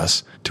command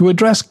us to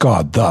address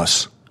God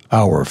thus,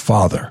 our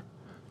Father?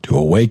 To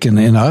awaken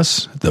in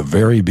us, at the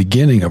very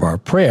beginning of our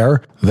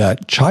prayer,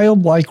 that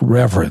childlike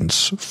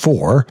reverence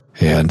for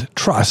and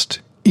trust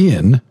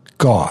in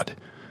God,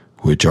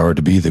 which are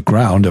to be the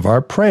ground of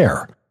our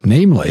prayer,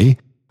 namely,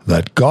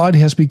 that God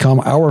has become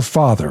our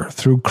Father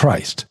through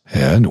Christ,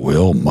 and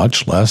will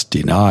much less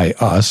deny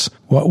us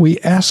what we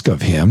ask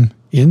of him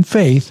in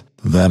faith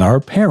than our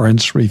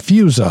parents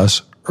refuse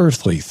us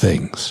earthly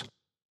things.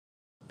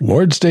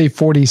 Lord's Day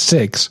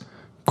 46,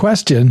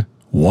 question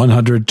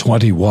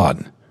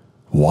 121.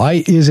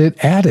 Why is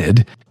it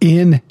added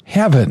in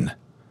heaven?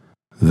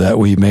 That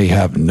we may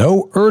have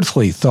no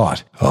earthly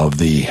thought of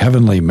the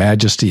heavenly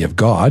majesty of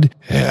God,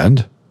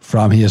 and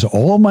from his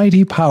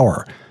almighty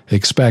power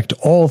expect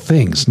all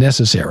things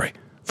necessary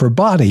for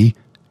body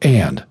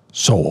and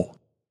soul.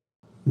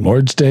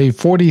 Lord's Day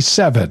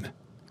 47,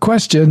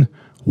 question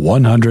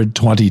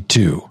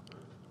 122.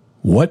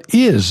 What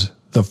is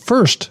the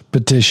first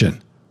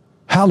petition?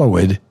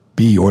 Hallowed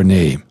be your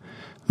name.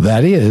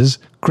 That is,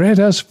 grant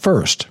us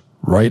first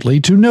rightly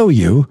to know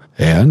you,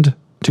 and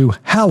to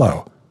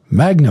hallow,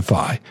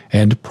 magnify,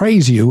 and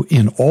praise you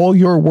in all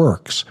your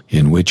works,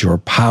 in which your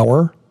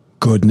power,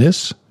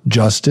 goodness,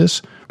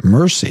 justice,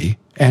 mercy,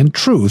 and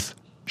truth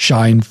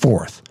shine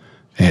forth.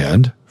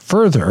 And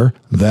further,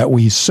 that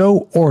we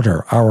so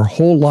order our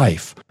whole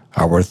life,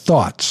 our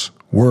thoughts,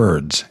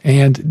 words,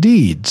 and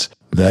deeds,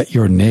 that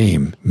your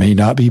name may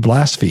not be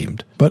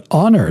blasphemed, but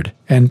honored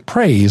and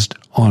praised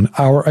on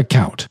our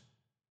account.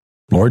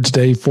 Lord's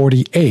Day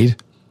 48,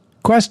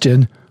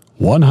 question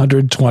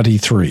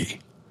 123.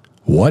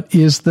 What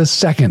is the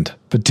second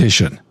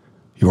petition?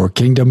 Your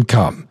kingdom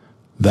come.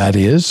 That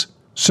is,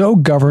 so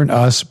govern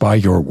us by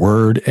your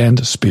word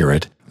and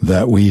spirit,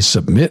 that we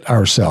submit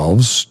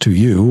ourselves to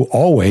you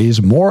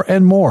always more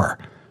and more.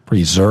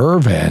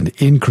 Preserve and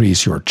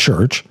increase your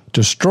church,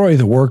 destroy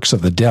the works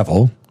of the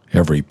devil,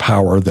 every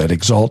power that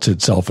exalts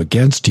itself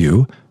against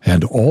you,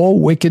 and all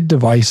wicked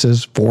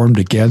devices formed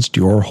against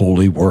your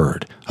holy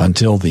word,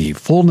 until the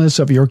fullness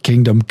of your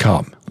kingdom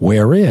come,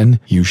 wherein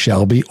you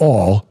shall be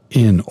all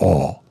in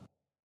all.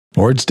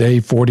 Lord's Day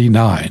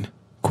 49,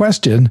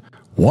 question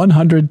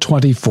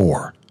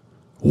 124.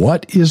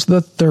 What is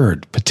the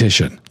third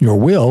petition? Your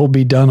will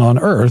be done on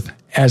earth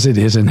as it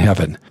is in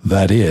heaven.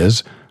 That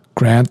is,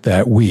 grant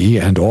that we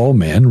and all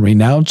men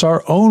renounce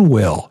our own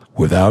will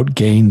without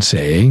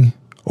gainsaying,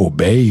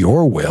 obey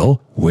your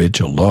will, which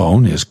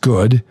alone is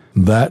good,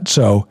 that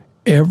so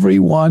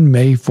everyone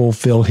may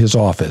fulfill his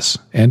office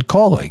and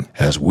calling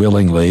as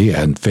willingly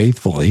and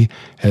faithfully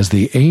as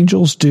the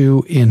angels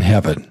do in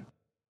heaven.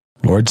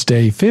 Lord's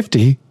Day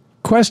 50,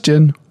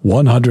 question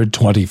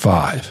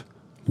 125.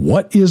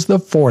 What is the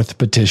fourth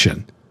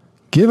petition?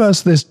 Give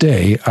us this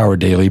day our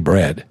daily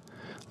bread.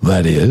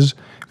 That is,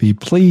 be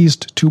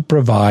pleased to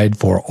provide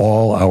for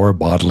all our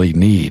bodily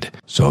need,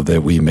 so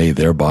that we may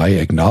thereby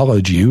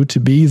acknowledge you to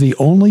be the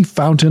only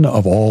fountain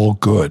of all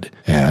good,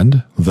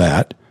 and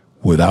that,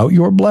 without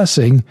your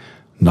blessing,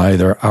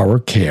 neither our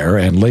care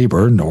and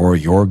labor nor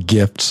your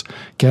gifts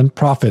can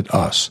profit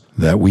us,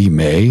 that we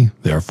may,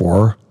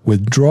 therefore,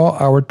 withdraw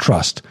our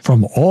trust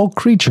from all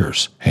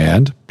creatures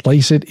and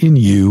place it in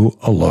you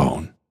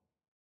alone.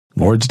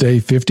 Lord's Day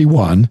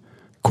 51,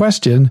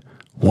 question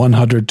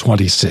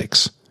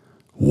 126.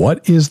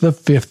 What is the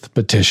fifth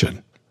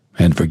petition?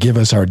 and forgive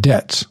us our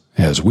debts,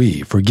 as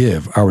we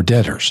forgive our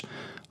debtors.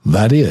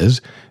 That is,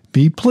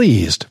 be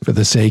pleased, for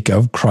the sake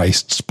of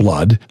Christ's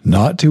blood,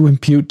 not to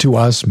impute to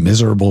us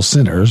miserable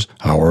sinners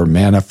our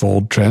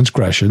manifold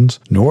transgressions,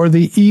 nor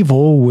the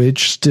evil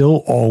which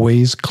still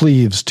always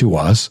cleaves to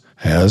us,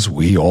 as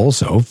we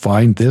also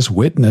find this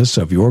witness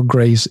of your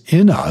grace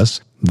in us,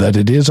 that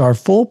it is our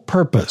full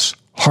purpose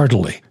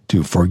heartily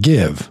to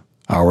forgive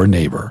our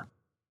neighbor.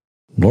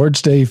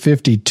 Lord's Day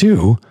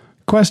 52,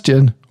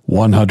 question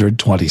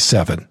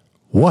 127.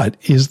 What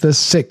is the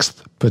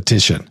sixth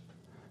petition?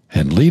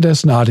 And lead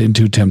us not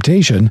into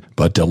temptation,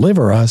 but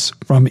deliver us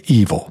from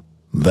evil.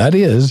 That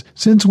is,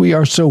 since we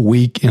are so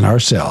weak in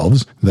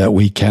ourselves that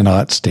we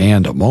cannot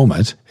stand a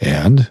moment,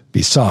 and,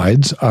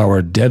 besides,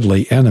 our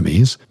deadly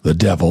enemies, the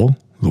devil,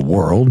 the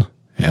world,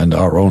 and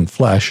our own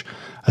flesh,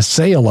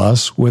 assail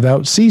us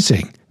without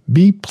ceasing,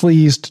 be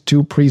pleased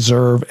to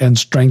preserve and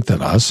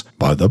strengthen us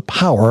by the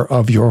power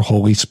of your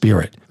Holy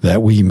Spirit,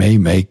 that we may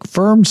make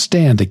firm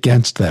stand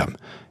against them,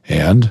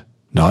 and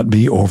not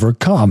be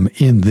overcome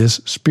in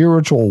this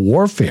spiritual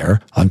warfare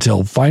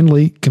until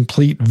finally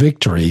complete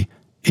victory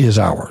is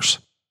ours.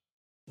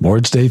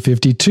 Lord's Day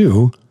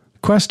 52,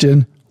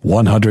 question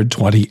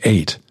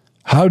 128.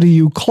 How do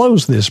you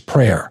close this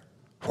prayer?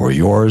 For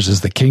yours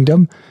is the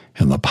kingdom,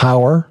 and the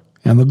power,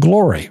 and the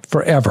glory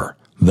forever.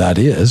 That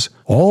is,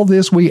 all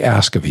this we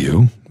ask of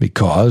you,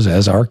 because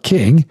as our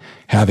King,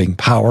 having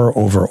power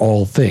over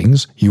all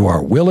things, you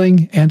are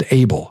willing and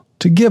able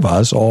to give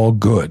us all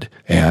good,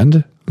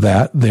 and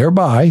that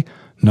thereby,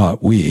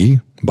 not we,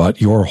 but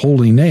your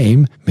holy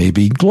name may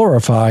be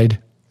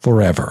glorified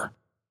forever.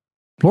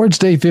 Lord's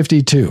Day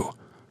 52,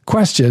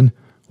 question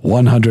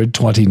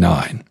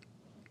 129.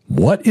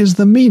 What is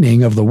the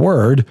meaning of the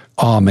word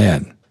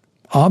Amen?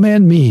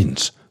 Amen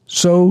means,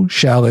 so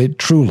shall it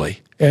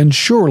truly and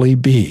surely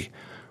be,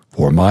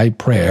 for my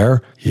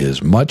prayer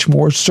is much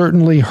more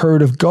certainly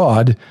heard of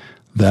God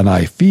than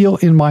I feel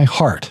in my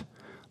heart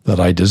that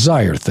I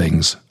desire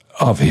things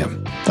of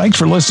him. Thanks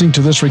for listening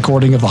to this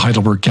recording of the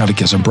Heidelberg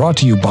Catechism, brought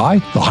to you by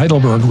the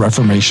Heidelberg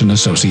Reformation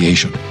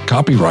Association.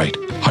 Copyright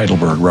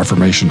Heidelberg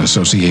Reformation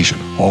Association.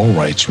 All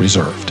rights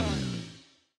reserved.